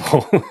are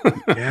equal.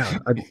 Yeah,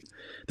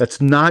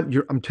 that's not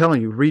I'm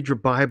telling you, read your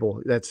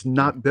Bible. That's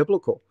not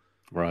biblical.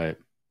 Right.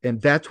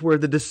 And that's where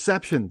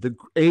the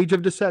age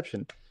of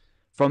deception,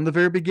 from the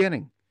very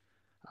beginning,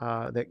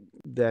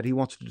 that he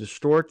wants to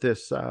distort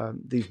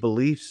these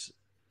beliefs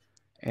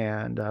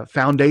and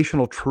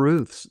foundational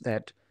truths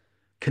that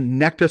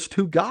connect us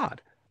to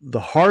God. The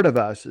heart of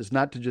us is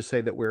not to just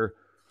say that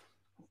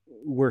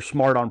we're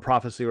smart on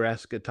prophecy or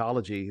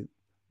eschatology.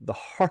 The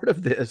heart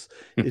of this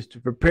is to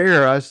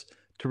prepare us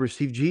to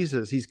receive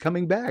Jesus. He's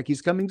coming back.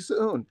 He's coming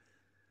soon.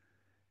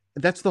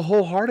 That's the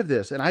whole heart of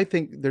this. And I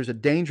think there's a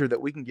danger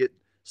that we can get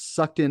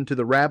sucked into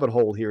the rabbit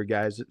hole here,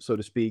 guys, so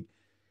to speak.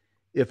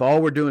 If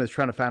all we're doing is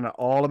trying to find out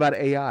all about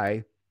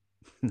AI,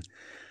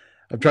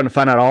 I'm trying to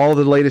find out all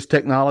the latest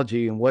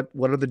technology and what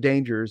are the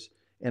dangers.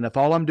 And if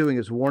all I'm doing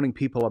is warning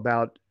people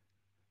about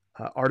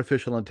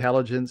artificial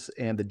intelligence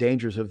and the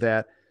dangers of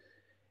that,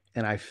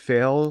 and I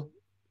fail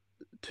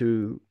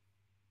to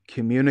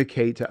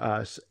communicate to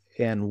us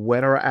and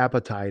whet our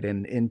appetite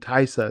and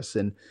entice us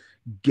and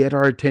get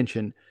our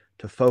attention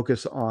to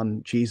focus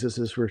on Jesus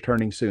is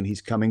returning soon.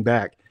 He's coming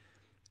back.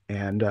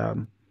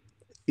 And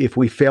if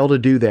we fail to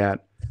do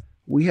that,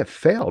 we have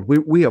failed.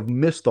 We have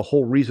missed the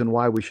whole reason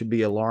why we should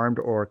be alarmed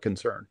or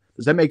concerned.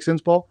 Does that make sense,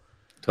 Paul?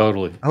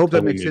 Totally. I hope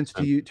that makes sense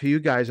to you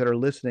guys that are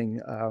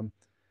listening.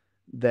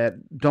 That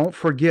don't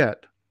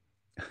forget,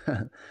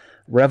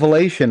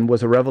 Revelation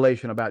was a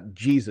revelation about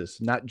Jesus,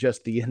 not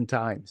just the end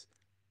times.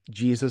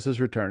 Jesus is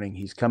returning.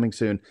 He's coming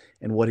soon,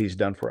 and what he's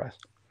done for us.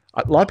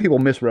 A lot of people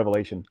miss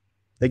Revelation.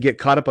 They get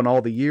caught up on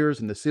all the years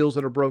and the seals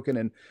that are broken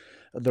and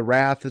the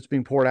wrath that's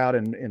being poured out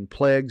and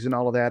plagues and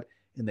all of that,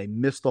 and they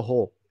miss the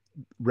whole.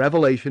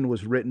 Revelation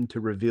was written to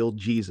reveal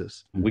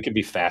Jesus. We can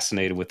be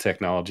fascinated with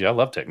technology. I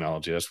love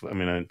technology.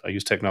 I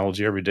use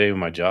technology every day in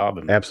my job.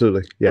 And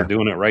absolutely, yeah, we're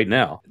doing it right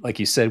now. Like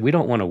you said, we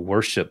don't want to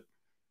worship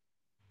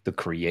the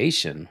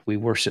creation. We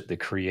worship the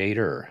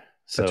Creator.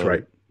 So that's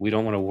right. We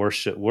don't want to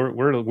worship.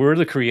 We're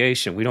the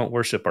creation. We don't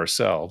worship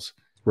ourselves.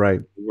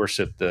 Right. We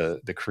worship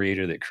the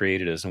Creator that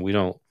created us, and we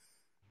don't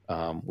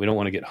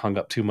want to get hung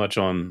up too much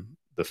on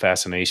the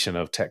fascination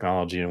of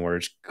technology and where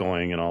it's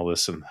going and all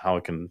this and how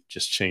it can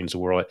just change the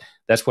world.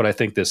 That's what I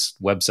think this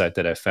website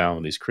that I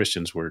found, these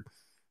Christians were,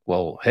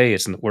 well, hey,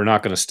 we're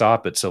not going to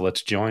stop it, so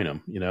let's join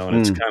them, and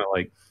it's kind of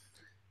like,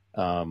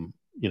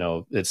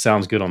 it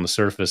sounds good on the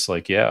surface,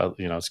 like, yeah,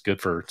 it's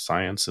good for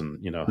science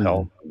and,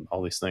 health and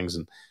all these things.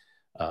 And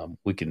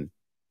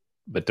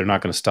but they're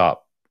not going to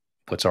stop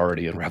what's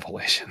already in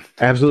Revelation.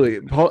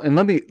 Absolutely. Paul, and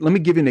let me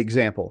give you an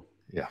example.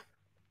 Yeah.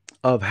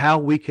 Of how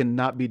we can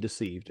not be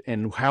deceived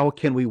and how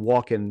can we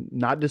walk in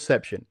not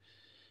deception.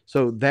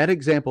 So that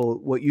example,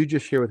 what you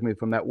just shared with me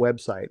from that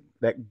website,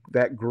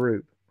 that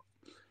group,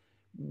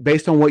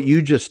 based on what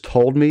you just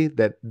told me,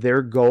 that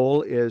their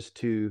goal is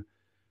to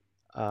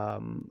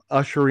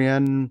usher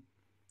in,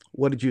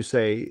 what did you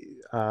say,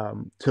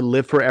 to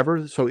live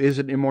forever? So is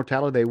it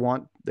immortality?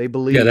 They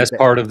believe. Yeah, that's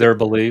part of their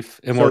belief.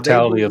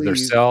 Immortality of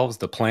themselves,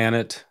 the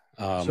planet.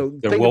 So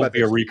there won't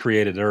be a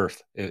recreated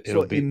Earth.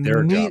 It'll be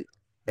their job.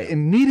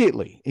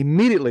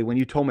 Immediately when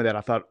you told me that,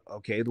 I thought,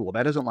 okay, well,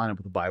 that doesn't line up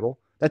with the Bible.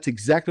 That's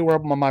exactly where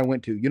my mind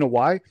went to. You know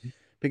why?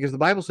 Because the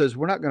Bible says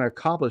we're not going to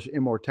accomplish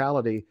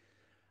immortality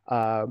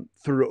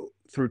through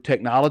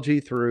technology,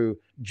 through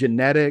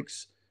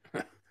genetics.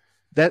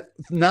 That's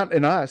not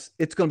in us.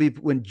 It's going to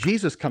be when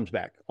Jesus comes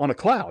back on a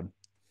cloud.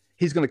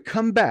 He's going to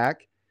come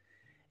back,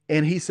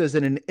 and he says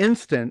in an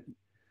instant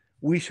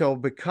we will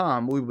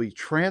be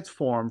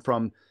transformed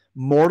from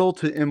mortal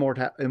to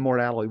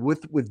immortality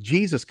with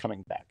Jesus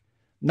coming back.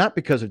 Not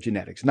because of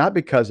genetics, not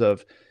because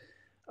of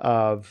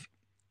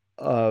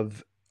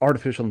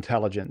artificial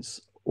intelligence,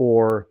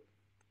 or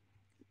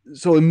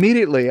so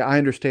immediately I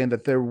understand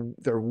that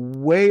they're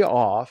way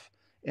off,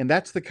 and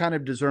that's the kind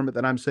of discernment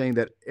that I'm saying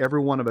that every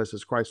one of us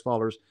as Christ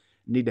followers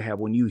need to have.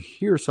 When you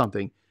hear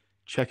something,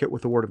 check it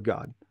with the Word of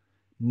God.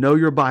 Know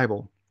your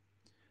Bible.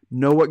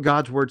 Know what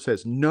God's Word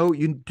says.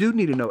 You do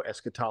need to know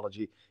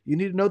eschatology. You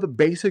need to know the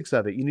basics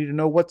of it. You need to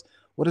know what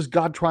is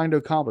God trying to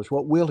accomplish?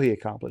 What will He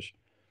accomplish?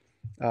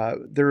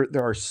 There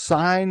are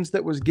signs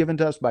that was given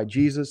to us by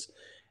Jesus,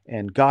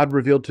 and God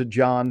revealed to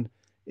John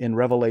in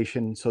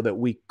Revelation so that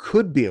we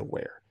could be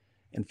aware.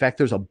 In fact,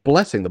 there's a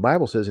blessing, the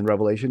Bible says in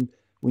Revelation,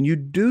 when you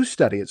do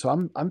study it.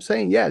 So I'm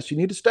saying, yes, you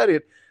need to study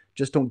it.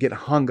 Just don't get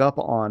hung up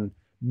on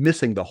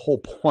missing the whole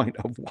point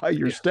of why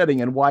you're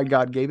studying and why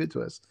God gave it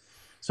to us.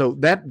 So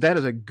that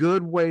is a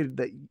good way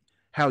that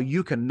how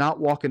you cannot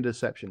walk in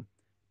deception.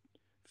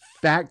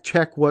 Fact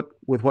check with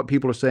what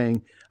people are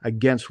saying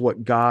against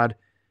what God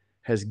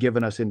has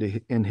given us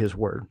in His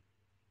Word.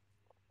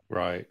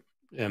 Right.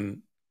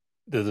 And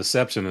the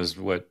deception is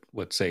what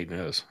Satan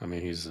is. I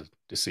mean, he's a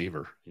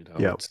deceiver.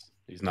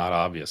 He's not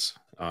obvious.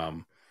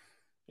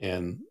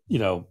 And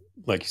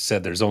like you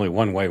said, there's only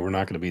one way we're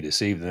not going to be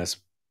deceived, and that's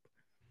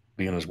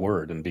be in His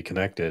Word and be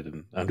connected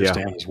and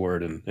understand His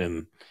Word,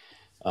 and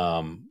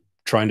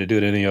trying to do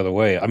it any other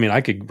way. I mean,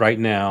 I could right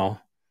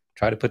now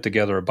try to put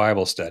together a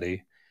Bible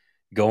study,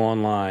 go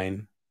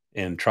online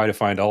and try to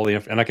find all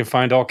and I can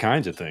find all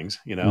kinds of things,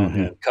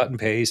 and cut and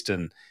paste.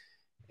 And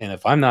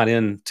if I'm not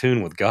in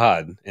tune with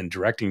God and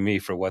directing me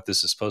for what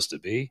this is supposed to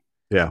be,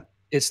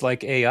 it's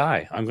like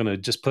AI. I'm going to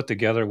just put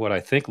together what I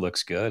think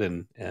looks good,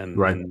 and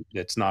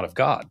it's not of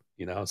God,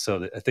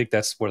 So I think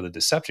that's where the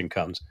deception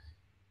comes.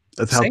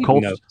 That's how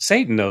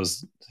Satan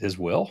knows his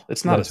will.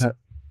 It's not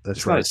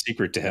not a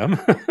secret to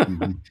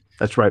him.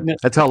 That's right.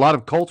 That's how a lot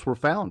of cults were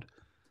found.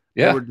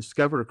 Yeah. They were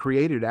discovered or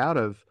created out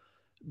of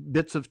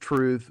bits of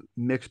truth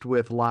mixed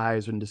with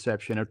lies and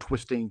deception, or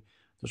twisting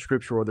the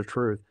scripture or the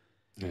truth.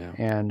 Yeah.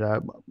 And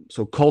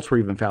so cults were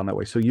even found that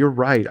way. So you're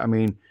right. I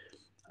mean,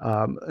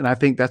 and I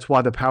think that's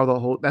why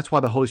that's why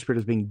the Holy Spirit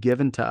is being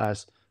given to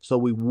us, so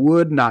we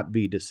would not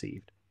be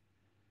deceived.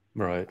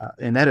 Right.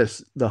 And that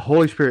is, the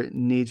Holy Spirit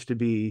needs to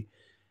be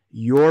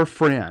your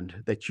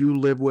friend that you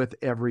live with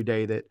every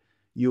day, that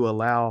you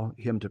allow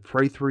Him to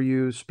pray through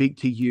you, speak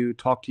to you,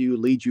 talk to you,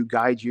 lead you,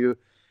 guide you,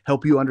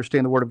 help you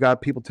understand the Word of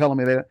God. People telling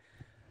me that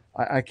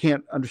I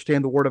can't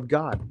understand the Word of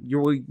God.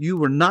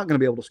 You are not going to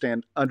be able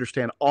to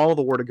understand all of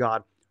the Word of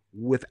God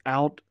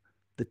without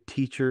the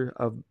teacher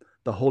of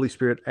the Holy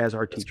Spirit as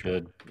our teacher.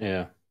 Good.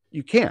 Yeah.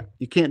 You can't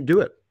do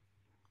it.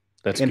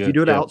 That's and good. If you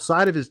do it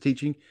outside of His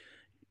teaching,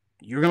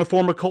 you're going to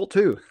form a cult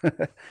too.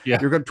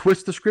 You're going to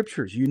twist the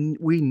scriptures.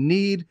 We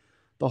need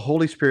the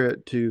Holy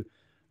Spirit to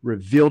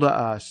reveal to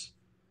us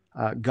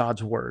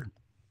God's Word,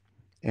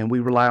 and we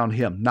rely on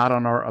Him, not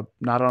on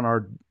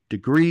our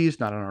degrees,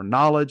 not on our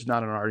knowledge,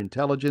 not on our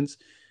intelligence.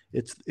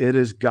 It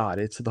is God.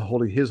 It's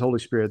His Holy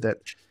Spirit that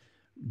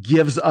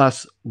gives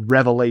us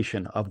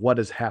revelation of what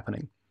is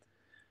happening.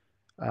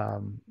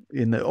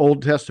 In the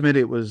Old Testament,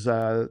 it was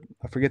I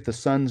forget the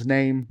son's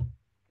name,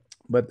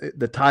 but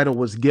the title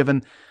was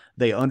given.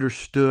 They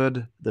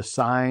understood the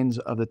signs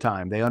of the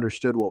time. They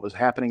understood what was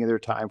happening in their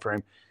time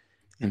frame,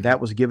 and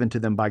that was given to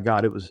them by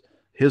God. It was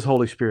His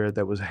Holy Spirit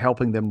that was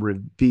helping them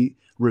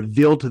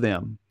reveal to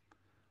them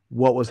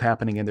what was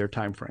happening in their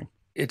time frame.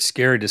 It's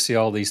scary to see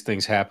all these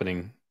things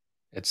happening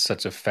at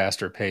such a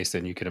faster pace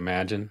than you could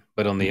imagine.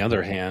 But on the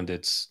other hand,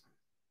 it's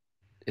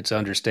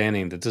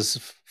understanding that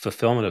this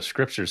fulfillment of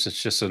scriptures,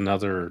 it's just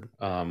another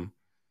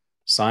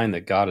sign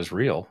that God is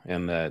real,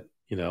 and that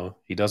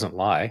He doesn't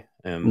lie,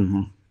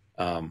 and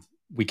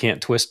we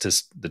can't twist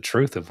the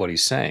truth of what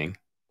He's saying.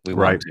 We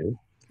want to.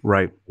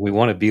 Right. We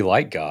want to be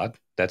like God.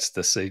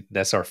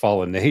 That's our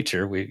fallen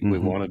nature. We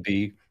want to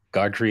be.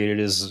 God created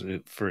us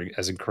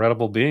as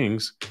incredible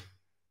beings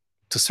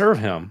to serve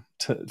Him,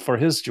 for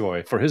His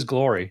joy, for His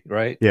glory.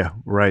 Right. Yeah.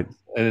 Right.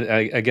 And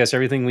I guess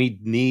everything we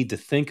need to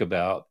think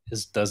about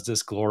is, does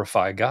this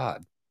glorify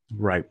God?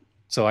 Right.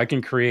 So I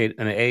can create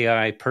an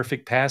AI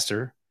perfect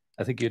pastor.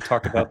 I think you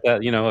talked about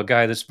that. A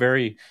guy that's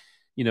very,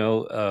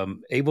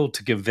 able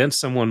to convince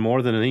someone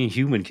more than any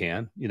human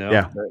can.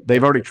 Yeah,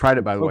 they've already tried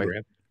it, by the way.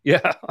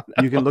 Yeah,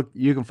 you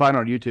can find it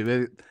on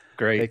YouTube.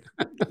 Great.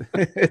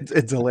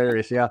 It's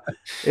hilarious. Yeah,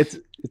 it's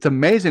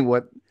amazing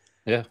what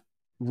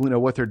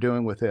what they're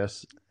doing with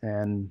this,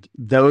 and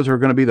those are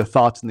going to be the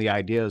thoughts and the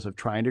ideas of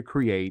trying to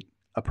create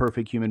a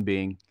perfect human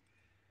being.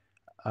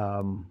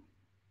 I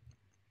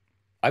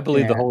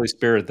believe the Holy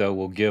Spirit, though,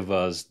 will give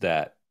us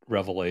that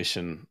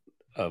revelation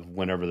of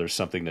whenever there's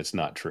something that's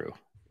not true.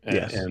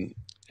 Yes. And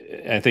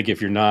I think if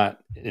you're not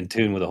in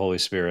tune with the Holy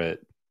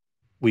Spirit,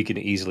 we can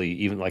easily,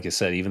 even like I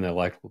said, even the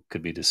elect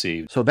could be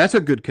deceived. So that's a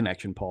good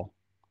connection, Paul.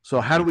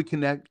 So how do we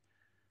connect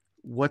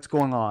what's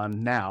going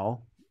on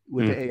now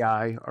with the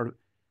AI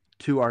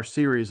to our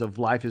series of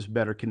Life is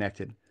Better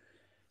Connected?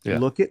 Yeah.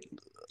 Look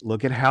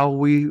at how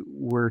we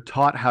were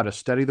taught how to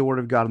study the Word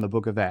of God in the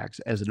book of Acts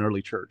as an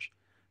early church,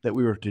 that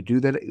we were to do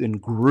that in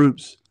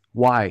groups.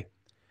 Why?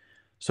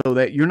 So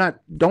that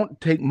don't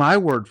take my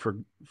word for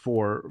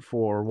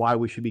why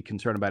we should be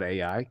concerned about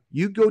AI.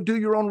 You go do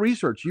your own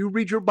research. You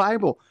read your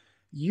Bible.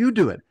 You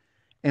do it.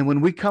 And when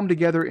we come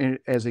together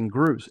in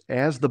groups,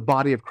 as the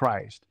body of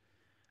Christ,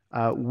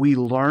 we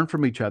learn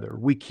from each other.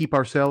 We keep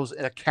ourselves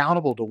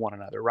accountable to one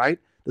another, right?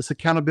 This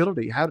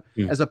accountability.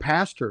 As a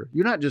pastor,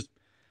 you're not just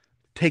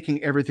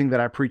taking everything that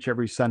I preach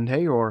every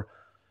Sunday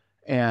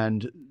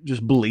and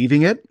just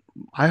believing it.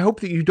 I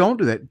hope that you don't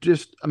do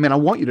that. I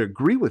want you to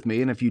agree with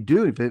me. And if you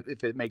do,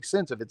 if it makes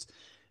sense, if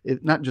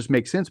it not just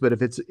makes sense, but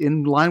if it's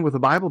in line with the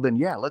Bible, then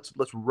yeah, let's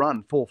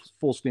run full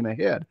steam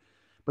ahead.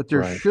 But there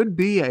Right. should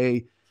be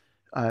a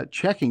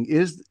checking,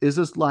 is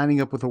this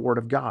lining up with the Word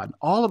of God?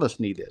 All of us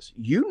need this.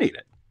 You need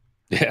it.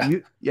 Yeah.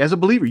 You, as a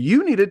believer,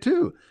 you need it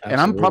too. Absolutely.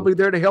 And I'm probably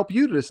there to help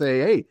you to say,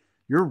 hey,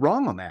 you're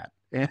wrong on that.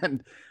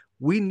 And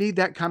we need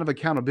that kind of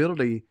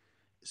accountability.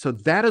 So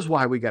that is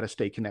why we got to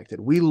stay connected.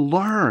 We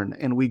learn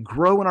and we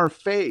grow in our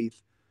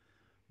faith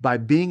by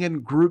being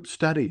in group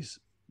studies.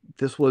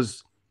 This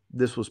was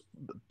a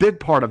big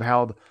part of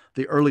how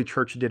the early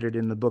church did it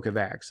in the book of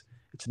Acts.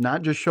 It's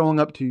not just showing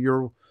up to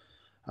your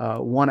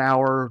 1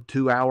 hour,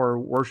 2 hour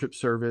worship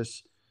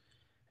service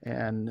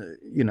and,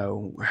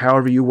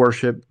 however you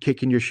worship,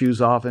 kicking your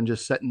shoes off and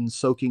just sitting,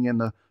 soaking in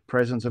the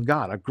presence of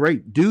God.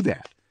 Great, do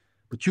that.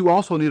 But you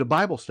also need a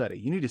Bible study.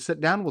 You need to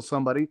sit down with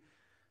somebody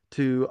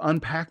to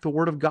unpack the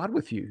Word of God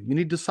with you. You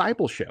need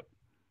discipleship.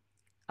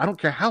 I don't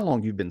care how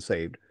long you've been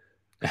saved.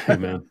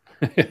 Amen.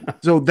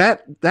 So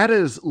that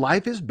is,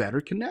 life is better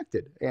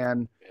connected.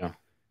 And Yeah.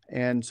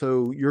 and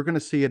so you're going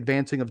to see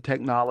advancing of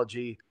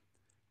technology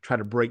try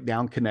to break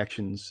down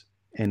connections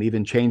and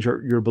even change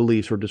your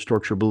beliefs or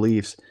distort your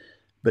beliefs,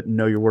 but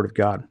know your Word of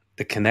God.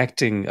 The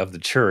connecting of the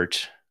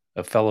church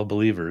of fellow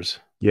believers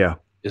Yeah.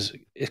 is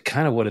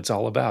kind of what it's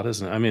all about,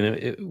 isn't it? I mean,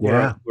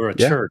 Yeah. we're a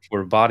Yeah. church,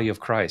 we're a body of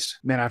Christ.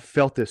 Man, I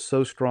felt this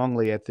so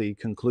strongly at the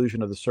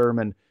conclusion of the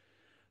sermon,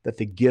 that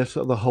the gifts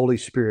of the Holy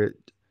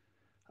Spirit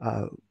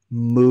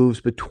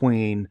moves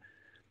between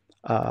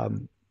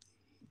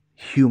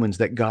humans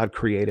that God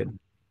created,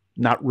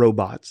 not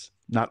robots,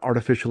 not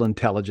artificial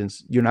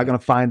intelligence. You're not going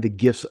to find the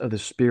gifts of the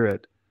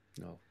Spirit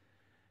No.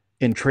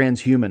 in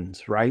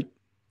transhumans, right?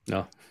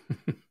 No.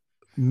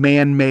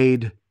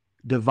 Man-made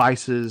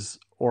devices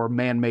or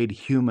man-made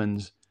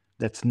humans.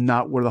 That's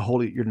not where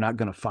you're not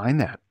going to find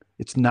that.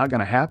 It's not going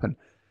to happen.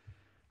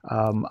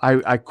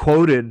 I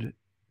quoted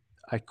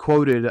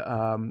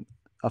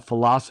a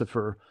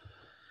philosopher.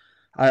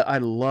 I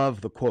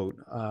love the quote.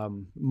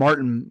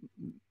 Martin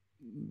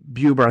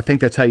Buber, I think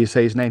that's how you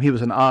say his name. He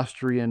was an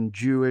Austrian,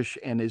 Jewish,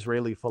 and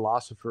Israeli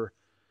philosopher.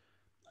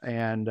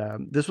 And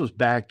this was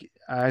back,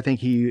 I think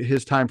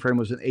his time frame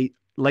was in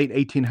late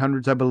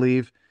 1800s, I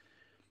believe,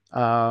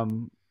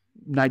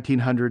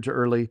 1900s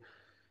early.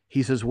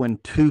 He says when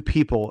two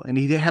people, and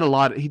he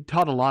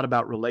taught a lot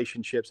about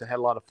relationships and had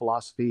a lot of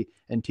philosophy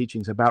and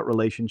teachings about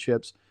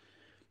relationships.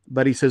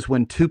 But he says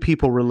when two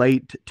people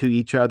relate to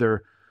each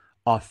other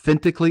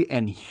authentically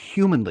and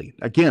humanly,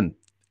 again,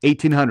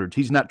 1800s.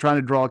 He's not trying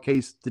to draw a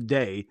case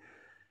today.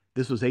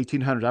 This was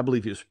 1800s. I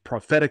believe he was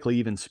prophetically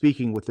even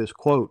speaking with this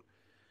quote.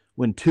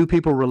 When two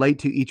people relate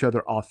to each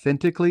other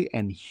authentically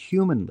and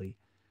humanly,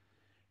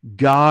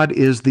 God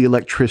is the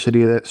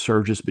electricity that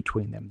surges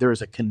between them. There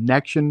is a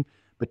connection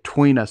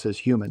between us as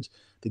humans.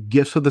 The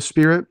gifts of the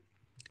Spirit,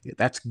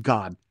 that's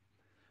God.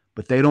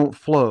 But they don't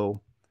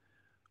flow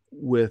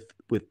with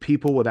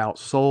people without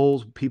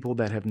souls, people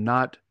that have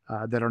not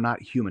that are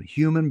not human.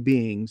 Human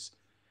beings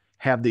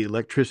have the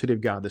electricity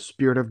of God, the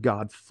Spirit of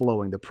God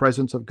flowing, the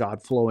presence of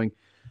God flowing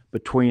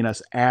between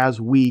us as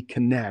we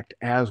connect,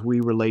 as we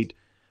relate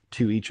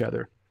to each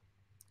other.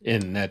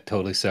 And that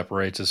totally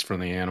separates us from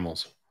the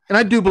animals. And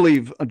I do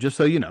believe, just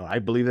so you know, I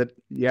believe that,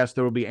 yes,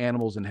 there will be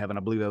animals in heaven.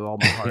 I believe that with all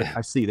my heart. Yeah.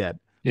 I see that.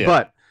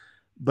 Yeah.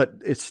 But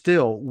it's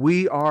still,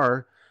 we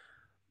are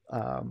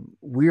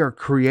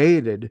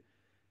created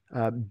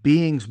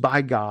beings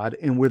by God,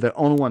 and we're the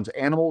only ones.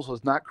 Animals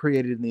was not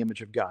created in the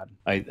image of God.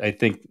 I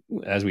think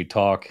as we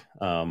talk,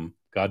 God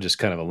just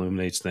kind of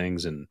illuminates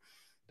things, and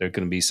there's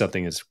going to be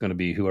something that's going to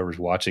be whoever's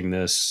watching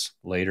this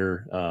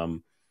later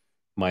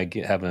might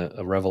have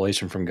a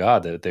revelation from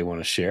God that they want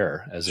to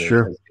share as they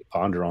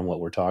ponder on what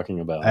we're talking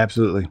about.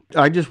 Absolutely.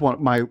 I just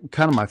want my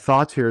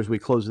thoughts here as we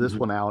close this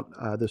one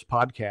out, this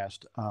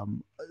podcast.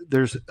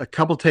 There's a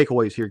couple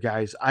takeaways here,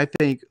 guys. I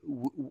think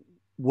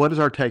what is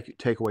our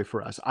takeaway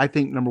for us? I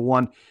think number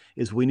one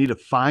is we need to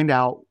find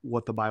out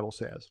what the Bible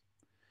says.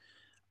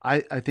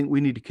 I think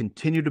we need to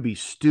continue to be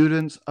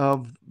students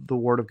of the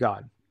Word of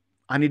God.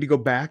 I need to go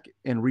back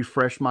and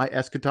refresh my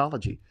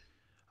eschatology.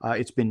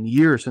 It's been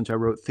years since I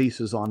wrote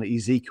theses on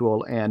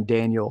Ezekiel and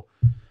Daniel,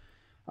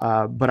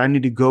 but I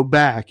need to go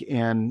back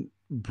and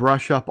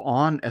brush up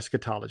on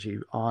eschatology,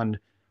 on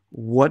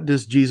what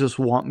does Jesus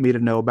want me to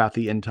know about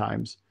the end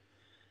times.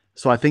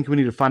 So I think we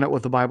need to find out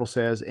what the Bible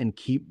says and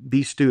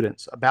be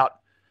students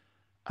about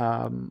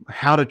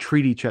how to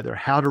treat each other,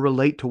 how to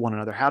relate to one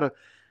another, how to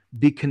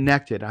be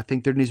connected. I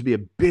think there needs to be a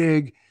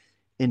big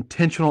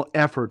intentional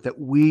effort that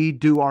we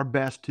do our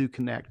best to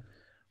connect.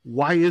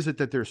 Why is it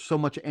that there's so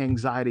much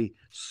anxiety,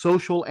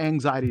 social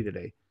anxiety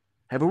today?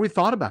 Haven't we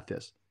thought about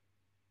this?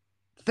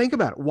 Think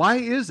about it. Why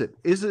is it?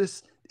 Is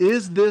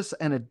this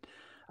an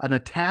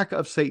attack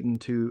of Satan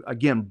to,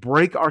 again,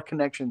 break our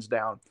connections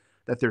down,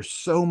 that there's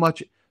so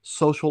much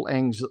social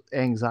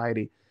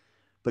anxiety?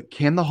 But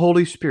can the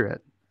Holy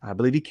Spirit, I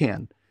believe he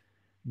can,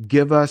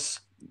 give us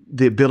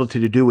the ability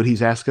to do what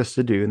he's asked us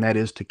to do, and that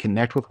is to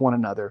connect with one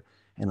another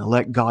and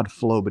let God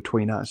flow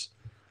between us.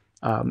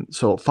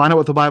 So find out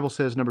what the Bible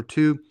says. Number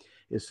two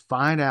is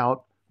find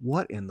out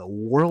what in the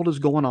world is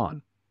going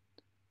on?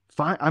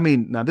 I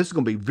mean, now this is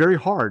going to be very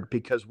hard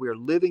because we're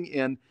living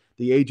in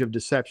the age of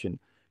deception.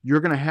 You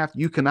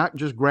cannot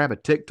just grab a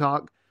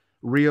TikTok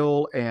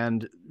reel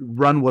and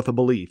run with a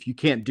belief. You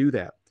can't do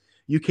that.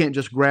 You can't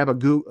just grab a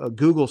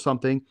Google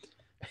something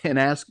and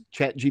ask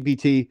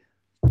ChatGPT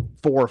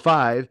 4 or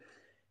 5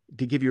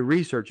 to give you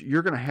research.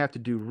 You're going to have to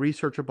do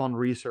research upon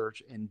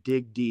research and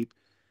dig deep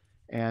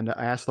and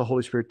ask the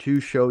Holy Spirit to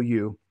show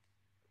you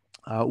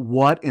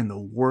what in the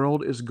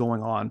world is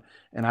going on.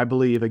 And I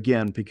believe,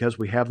 again, because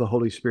we have the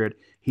Holy Spirit,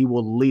 he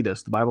will lead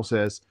us. The Bible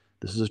says,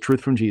 this is a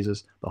truth from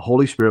Jesus, the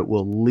Holy Spirit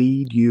will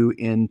lead you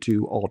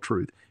into all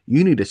truth.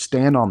 You need to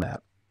stand on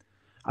that.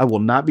 I will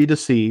not be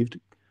deceived.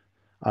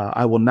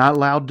 I will not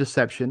allow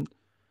deception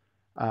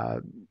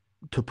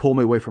to pull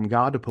me away from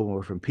God, to pull me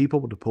away from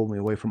people, to pull me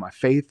away from my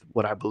faith,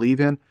 what I believe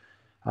in.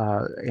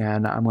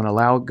 And I'm going to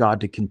allow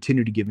God to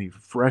continue to give me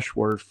fresh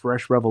word,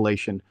 fresh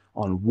revelation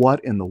on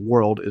what in the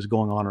world is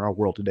going on in our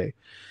world today.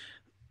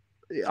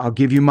 I'll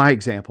give you my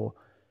example.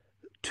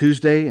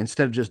 Tuesday,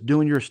 instead of just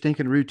doing your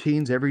stinking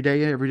routines every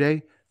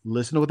day,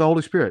 listen to what the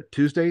Holy Spirit.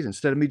 Tuesdays,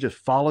 instead of me just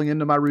falling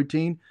into my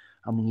routine,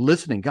 I'm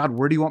listening. God,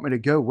 where do you want me to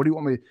go? What do you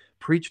want me to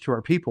preach to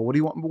our people?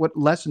 What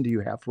lesson do you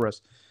have for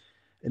us?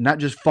 And not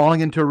just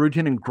falling into a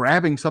routine and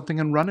grabbing something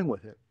and running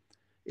with it.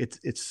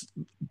 It's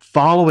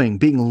following,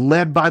 being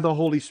led by the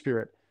Holy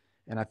Spirit.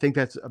 And I think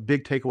that's a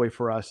big takeaway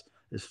for us,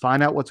 is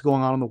find out what's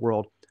going on in the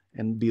world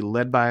and be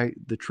led by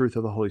the truth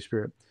of the Holy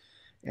Spirit.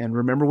 And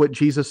remember what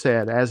Jesus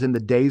said, as in the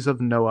days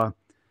of Noah,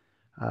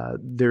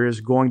 there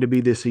is going to be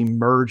this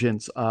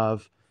emergence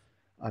of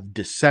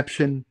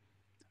deception,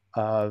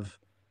 of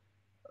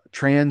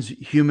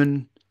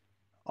transhuman,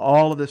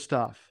 all of this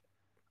stuff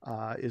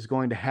is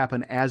going to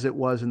happen as it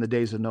was in the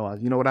days of Noah.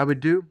 You know what I would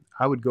do?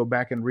 I would go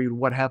back and read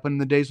what happened in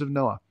the days of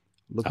Noah.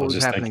 Look what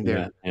was happening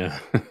there. Yeah.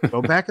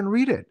 Go back and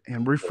read it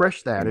and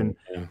refresh that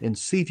and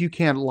see if you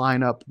can't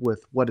line up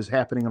with what is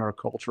happening in our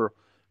culture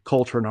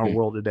in our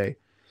world today.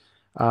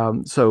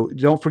 So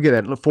don't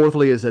forget that.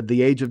 Fourthly is that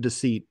the age of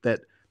deceit,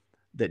 that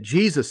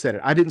Jesus said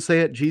it. I didn't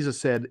say it. Jesus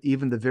said,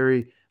 even the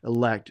very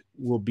elect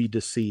will be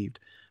deceived.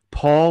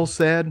 Paul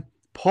said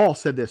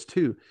this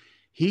too.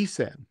 He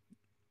said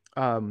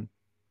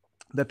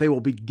that they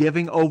will be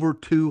giving over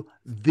to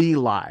the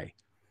lie.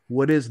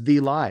 What is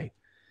the lie?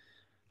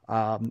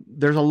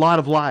 There's a lot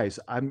of lies.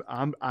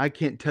 I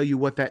can't tell you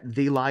what that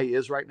the lie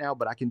is right now,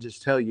 but I can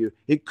just tell you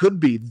it could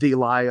be the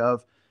lie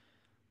of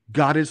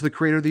God is the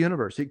creator of the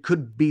universe. It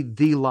could be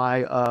the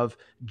lie of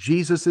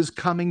Jesus is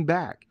coming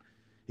back.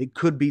 It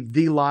could be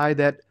the lie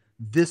that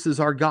this is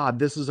our God,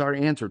 this is our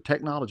answer,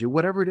 technology,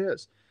 whatever it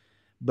is.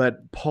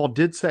 But Paul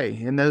did say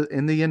in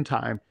the end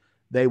time,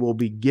 they will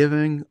be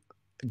given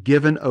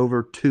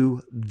over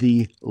to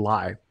the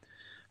lie.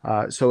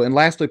 And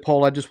lastly,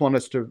 Paul, I just want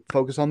us to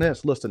focus on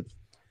this. Listen,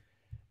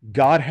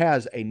 God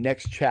has a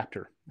next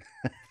chapter.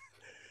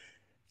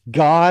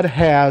 God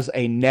has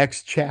a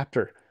next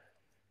chapter.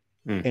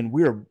 And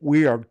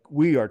we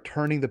are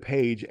turning the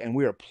page and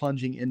we are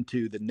plunging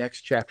into the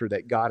next chapter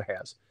that God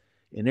has.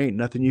 And there ain't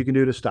nothing you can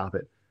do to stop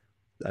it.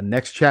 The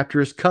next chapter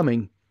is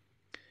coming.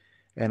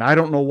 And I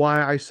don't know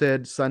why I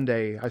said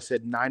Sunday. I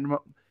said 9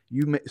 months.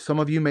 Some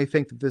of you may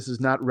think that this is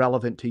not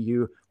relevant to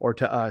you or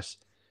to us,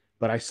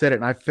 but I said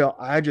it and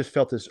I just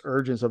felt this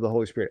urgency of the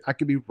Holy Spirit. I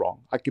could be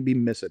wrong. I could be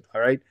missing.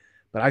 All right.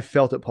 But I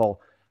felt it,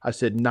 Paul. I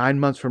said 9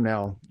 months from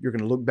now, you're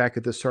going to look back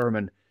at this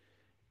sermon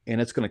and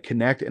it's going to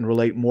connect and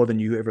relate more than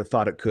you ever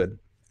thought it could.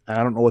 And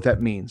I don't know what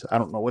that means. I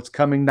don't know what's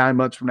coming 9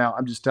 months from now.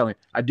 I'm just telling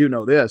you, I do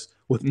know this.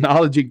 With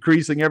knowledge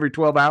increasing every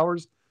 12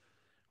 hours,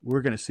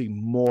 we're going to see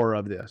more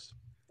of this.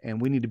 And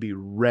we need to be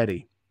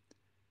ready.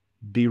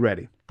 Be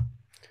ready.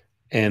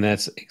 And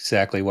that's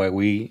exactly why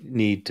we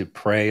need to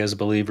pray as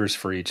believers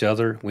for each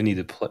other. We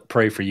need to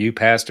pray for you,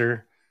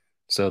 Pastor,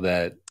 so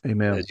that,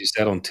 Amen, as you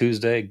said on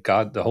Tuesday,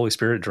 God, the Holy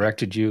Spirit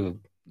directed you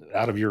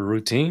out of your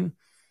routine.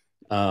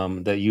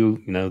 That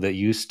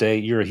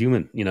you're a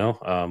human,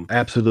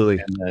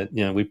 absolutely. And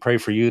that, we pray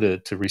for you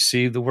to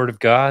receive the word of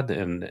God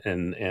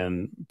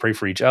and pray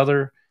for each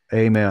other.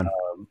 Amen.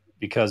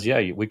 Because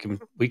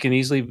we can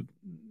easily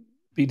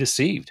be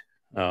deceived.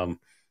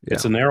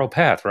 It's a narrow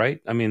path,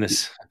 right? I mean,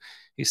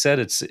 he said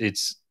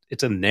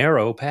it's a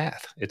narrow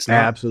path. It's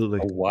not absolutely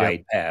a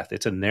wide path.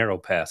 It's a narrow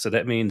path. So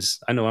that means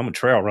I know I'm a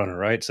trail runner,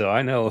 right? So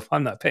I know if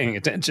I'm not paying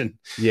attention,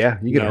 you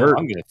get hurt.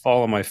 I'm going to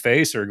fall on my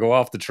face or go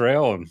off the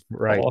trail and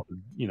right. fall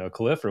off,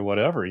 cliff or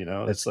whatever.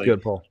 That's it's like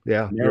good, Paul.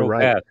 Yeah, narrow you're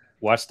right. path.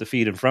 Watch the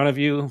feet in front of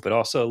you, but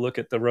also look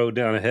at the road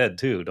down ahead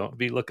too. Don't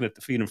be looking at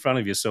the feet in front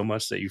of you so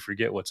much that you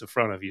forget what's in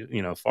front of you.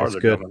 Farther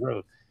down the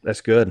road.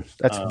 That's good.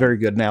 That's a very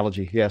good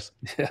analogy. Yes.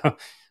 Yeah.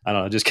 I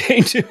don't know. It just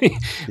came to me.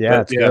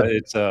 Yeah.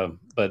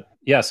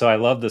 So I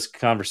love this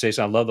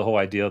conversation. I love the whole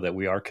idea that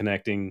we are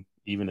connecting,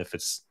 even if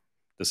this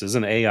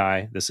isn't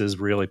AI, this is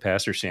really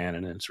Pastor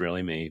Shannon and it's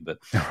really me, but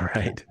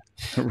right.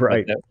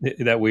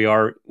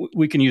 That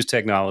we can use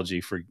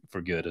technology for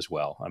good as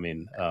well. I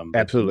mean,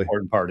 absolutely. The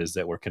important part is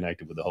that we're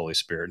connected with the Holy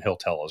Spirit and he'll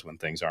tell us when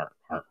things aren't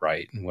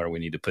right and where we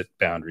need to put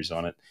boundaries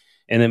on it.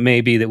 And it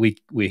may be that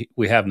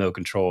we have no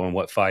control on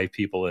what 5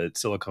 people at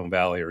Silicon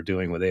Valley are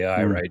doing with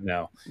AI right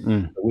now.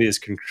 We as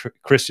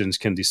Christians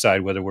can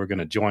decide whether we're going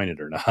to join it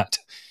or not.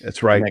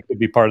 That's right. And that could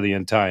be part of the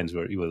end times,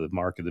 where with the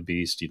mark of the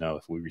beast,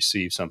 if we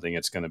receive something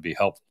that's going to be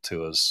helpful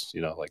to us,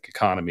 like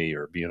economy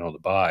or being able to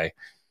buy,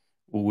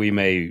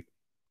 we're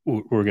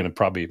going to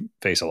probably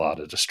face a lot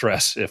of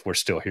distress if we're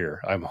still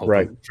here. I'm hoping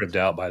we're tripped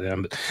out by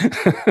them,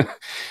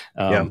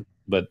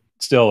 but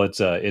still, it's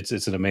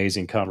an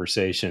amazing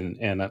conversation.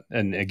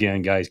 And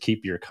again, guys,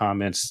 keep your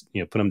comments,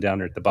 put them down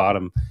there at the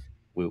bottom.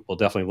 We'll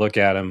definitely look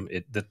at them.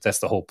 That's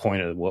the whole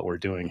point of what we're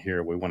doing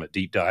here. We want to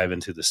deep dive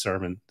into the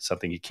sermon,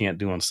 something you can't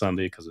do on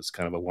Sunday because it's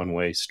kind of a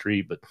one-way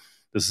street. But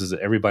this is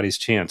everybody's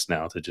chance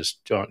now to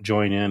just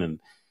join in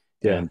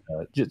and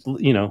just,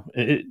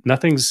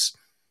 nothing's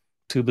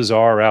too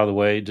bizarre or out of the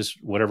way.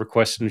 Just whatever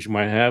questions you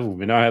might have. We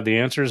may not have the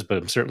answers,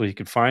 but certainly you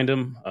can find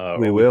them.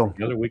 We will.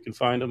 Together we can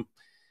find them.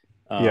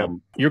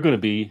 You're going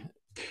to be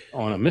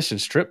on a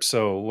missions trip.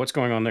 So what's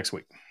going on next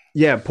week?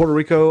 Yeah, Puerto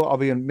Rico. I'll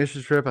be on a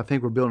missions trip. I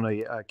think we're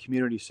building a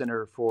community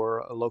center for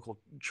a local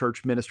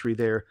church ministry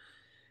there.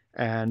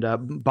 And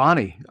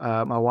Bonnie,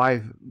 my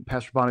wife,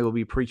 Pastor Bonnie, will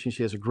be preaching.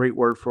 She has a great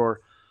word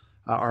for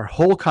our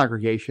whole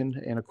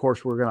congregation. And of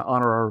course, we're going to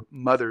honor our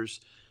mothers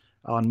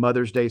on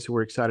Mother's Day. So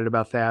we're excited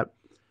about that.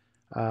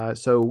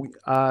 So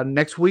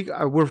next week,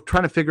 we're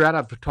trying to figure out,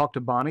 I've talked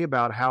to Bonnie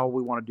about how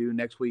we want to do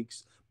next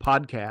week's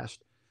podcast.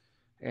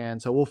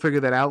 And so we'll figure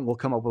that out and we'll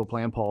come up with a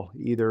plan, Paul.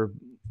 Either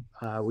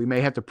we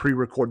may have to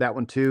pre-record that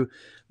one too.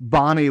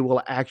 Bonnie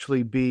will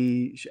actually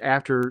be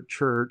after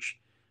church.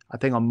 I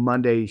think on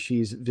Monday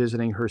she's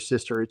visiting her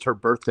sister. It's her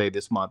birthday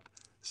this month.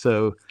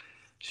 So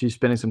she's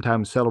spending some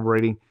time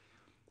celebrating.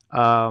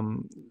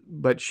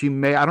 But she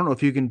may, I don't know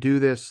if you can do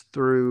this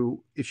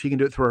if she can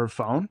do it through her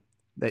phone,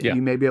 that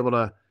you may be able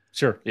to.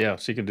 Sure. Yeah.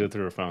 She can do it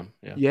through her phone.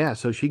 Yeah. Yeah.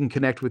 So she can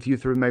connect with you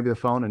through maybe the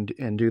phone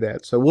and do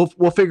that. So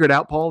we'll figure it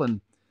out, Paul.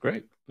 And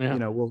great.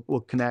 Yeah.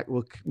 We'll connect.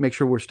 We'll make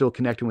sure we're still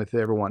connecting with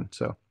everyone.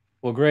 So.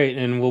 Well, great.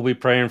 And we'll be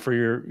praying for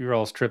your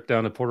all's trip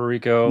down to Puerto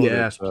Rico.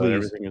 Yes, please.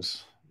 Everything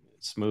is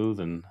smooth.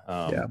 And,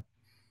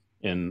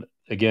 and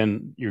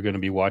again, you're going to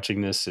be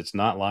watching this. It's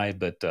not live,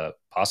 but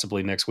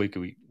possibly next week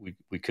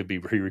we could be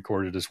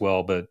re-recorded as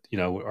well. But,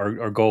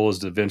 our goal is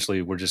to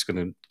eventually we're just going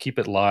to keep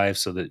it live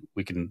so that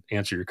we can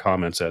answer your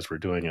comments as we're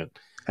doing it.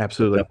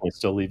 Absolutely. So definitely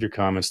still leave your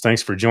comments.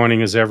 Thanks for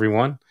joining us,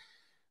 everyone.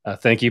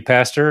 Thank you,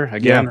 Pastor.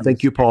 Again,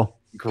 thank you, Paul.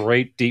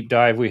 Great deep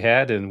dive we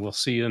had, and we'll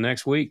see you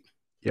next week.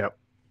 Yep.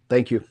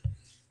 Thank you.